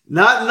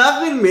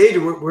 Nothing major.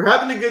 We're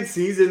having a good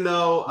season,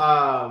 though.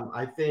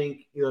 I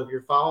think if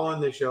you're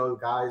following the show,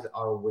 guys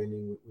are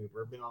winning.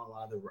 We've been on a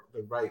lot of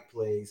the right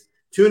plays.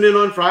 Tune in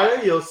on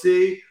Friday. You'll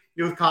see.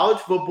 With college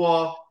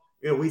football,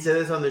 we said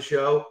this on the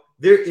show.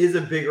 There is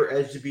a bigger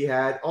edge to be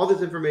had. All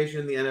this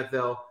information in the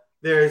NFL.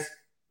 There's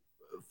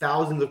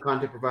thousands of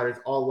content providers.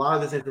 A lot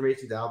of this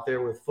information is out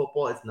there. With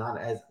football, it's not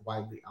as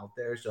widely out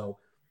there. So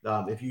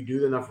if you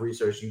do enough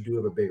research, you do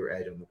have a bigger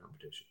edge on the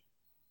competition.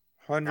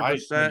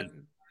 100%.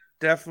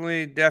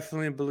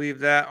 Definitely believe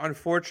that.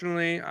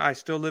 Unfortunately, I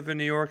still live in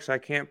New York, so I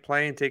can't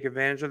play and take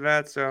advantage of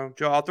that. So,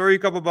 Joe, I'll throw you a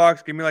couple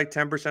bucks. Give me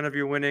 10% of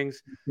your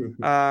winnings,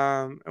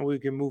 and we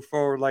can move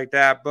forward like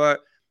that.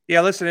 But,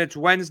 yeah, listen, it's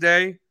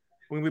Wednesday.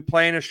 We'll be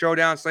playing a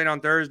showdown slate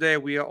on Thursday.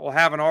 We'll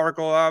have an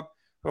article up.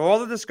 But all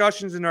the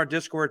discussions in our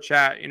Discord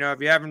chat,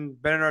 if you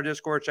haven't been in our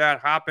Discord chat,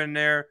 hop in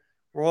there.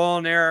 We're all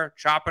in there,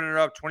 chopping it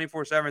up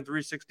 24/7,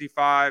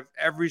 365.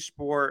 Every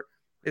sport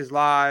is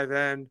live,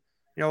 and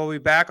we'll be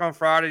back on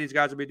Friday. These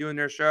guys will be doing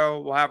their show.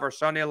 We'll have our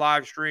Sunday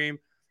live stream.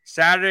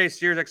 Saturday,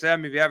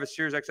 SiriusXM. If you have a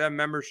SiriusXM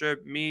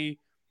membership, me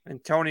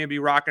and Tony will be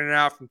rocking it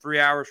out from 3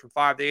 hours from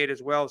 5 to 8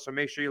 as well. So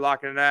make sure you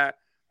lock in that.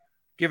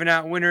 Giving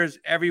out winners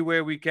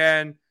everywhere we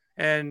can.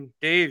 And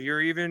Dave,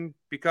 you're even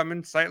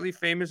becoming slightly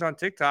famous on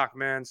TikTok,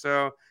 man.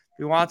 So if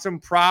you want some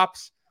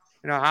props,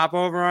 hop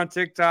over on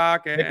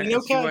TikTok and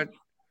see what.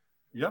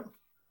 Yep.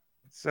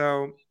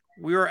 So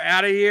we are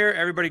out of here.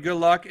 Everybody, good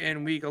luck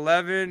in week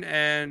 11.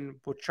 And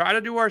we'll try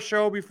to do our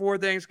show before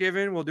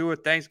Thanksgiving. We'll do a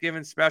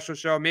Thanksgiving special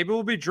show. Maybe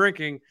we'll be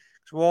drinking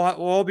because we'll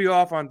all be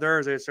off on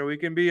Thursday. So we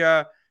can be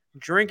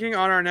drinking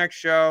on our next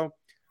show.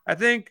 I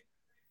think,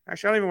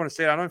 actually, I don't even want to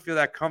say it. I don't feel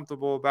that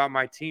comfortable about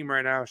my team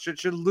right now.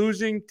 Should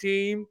losing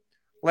team,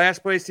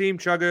 last place team,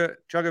 chug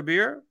a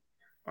beer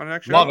on the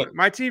next show? Love it.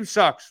 My team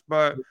sucks,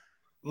 but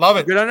love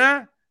it. Good on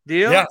that?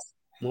 Deal? Yes.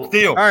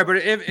 Deal. All right, but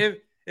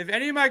if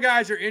any of my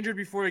guys are injured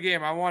before the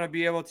game, I want to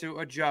be able to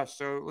adjust.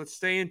 So let's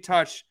stay in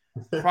touch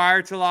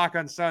prior to lock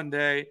on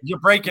Sunday. You're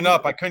breaking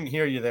up. I couldn't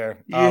hear you there.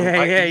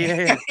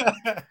 Yeah.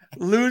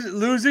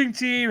 Losing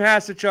team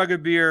has to chug a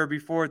beer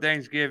before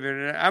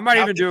Thanksgiving. I might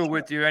even do it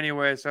with you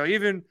anyway. So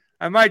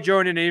I might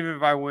join in even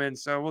if I win.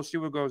 So we'll see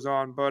what goes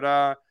on.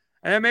 But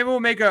And then maybe we'll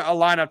make a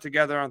lineup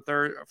together on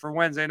for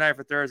Wednesday night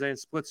for Thursday and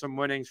split some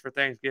winnings for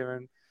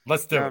Thanksgiving.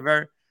 Let's do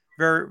it.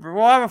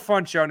 We'll have a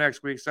fun show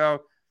next week.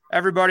 So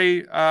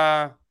everybody,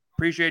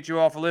 appreciate you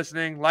all for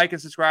listening. Like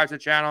and subscribe to the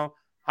channel.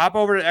 Hop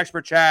over to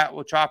Expert Chat.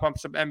 We'll chop up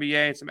some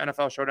NBA and some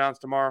NFL showdowns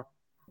tomorrow.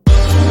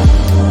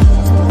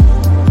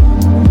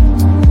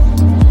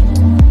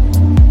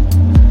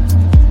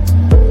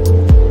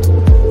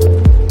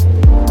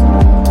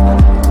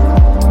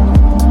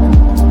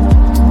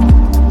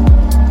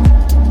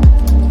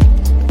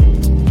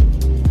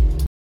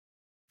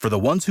 For the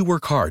ones who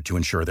work hard to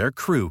ensure their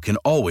crew can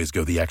always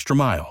go the extra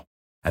mile,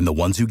 and the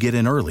ones who get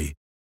in early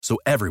so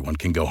everyone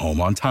can go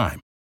home on time,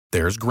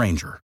 there's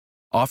Grainger,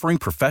 offering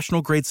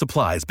professional-grade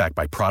supplies backed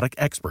by product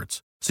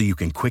experts so you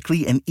can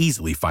quickly and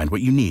easily find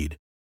what you need.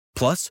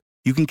 Plus,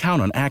 you can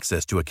count on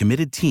access to a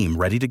committed team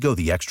ready to go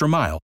the extra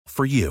mile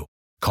for you.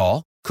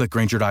 Call, click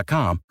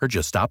Grainger.com, or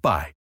just stop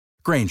by.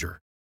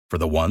 Grainger, for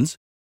the ones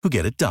who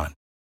get it done.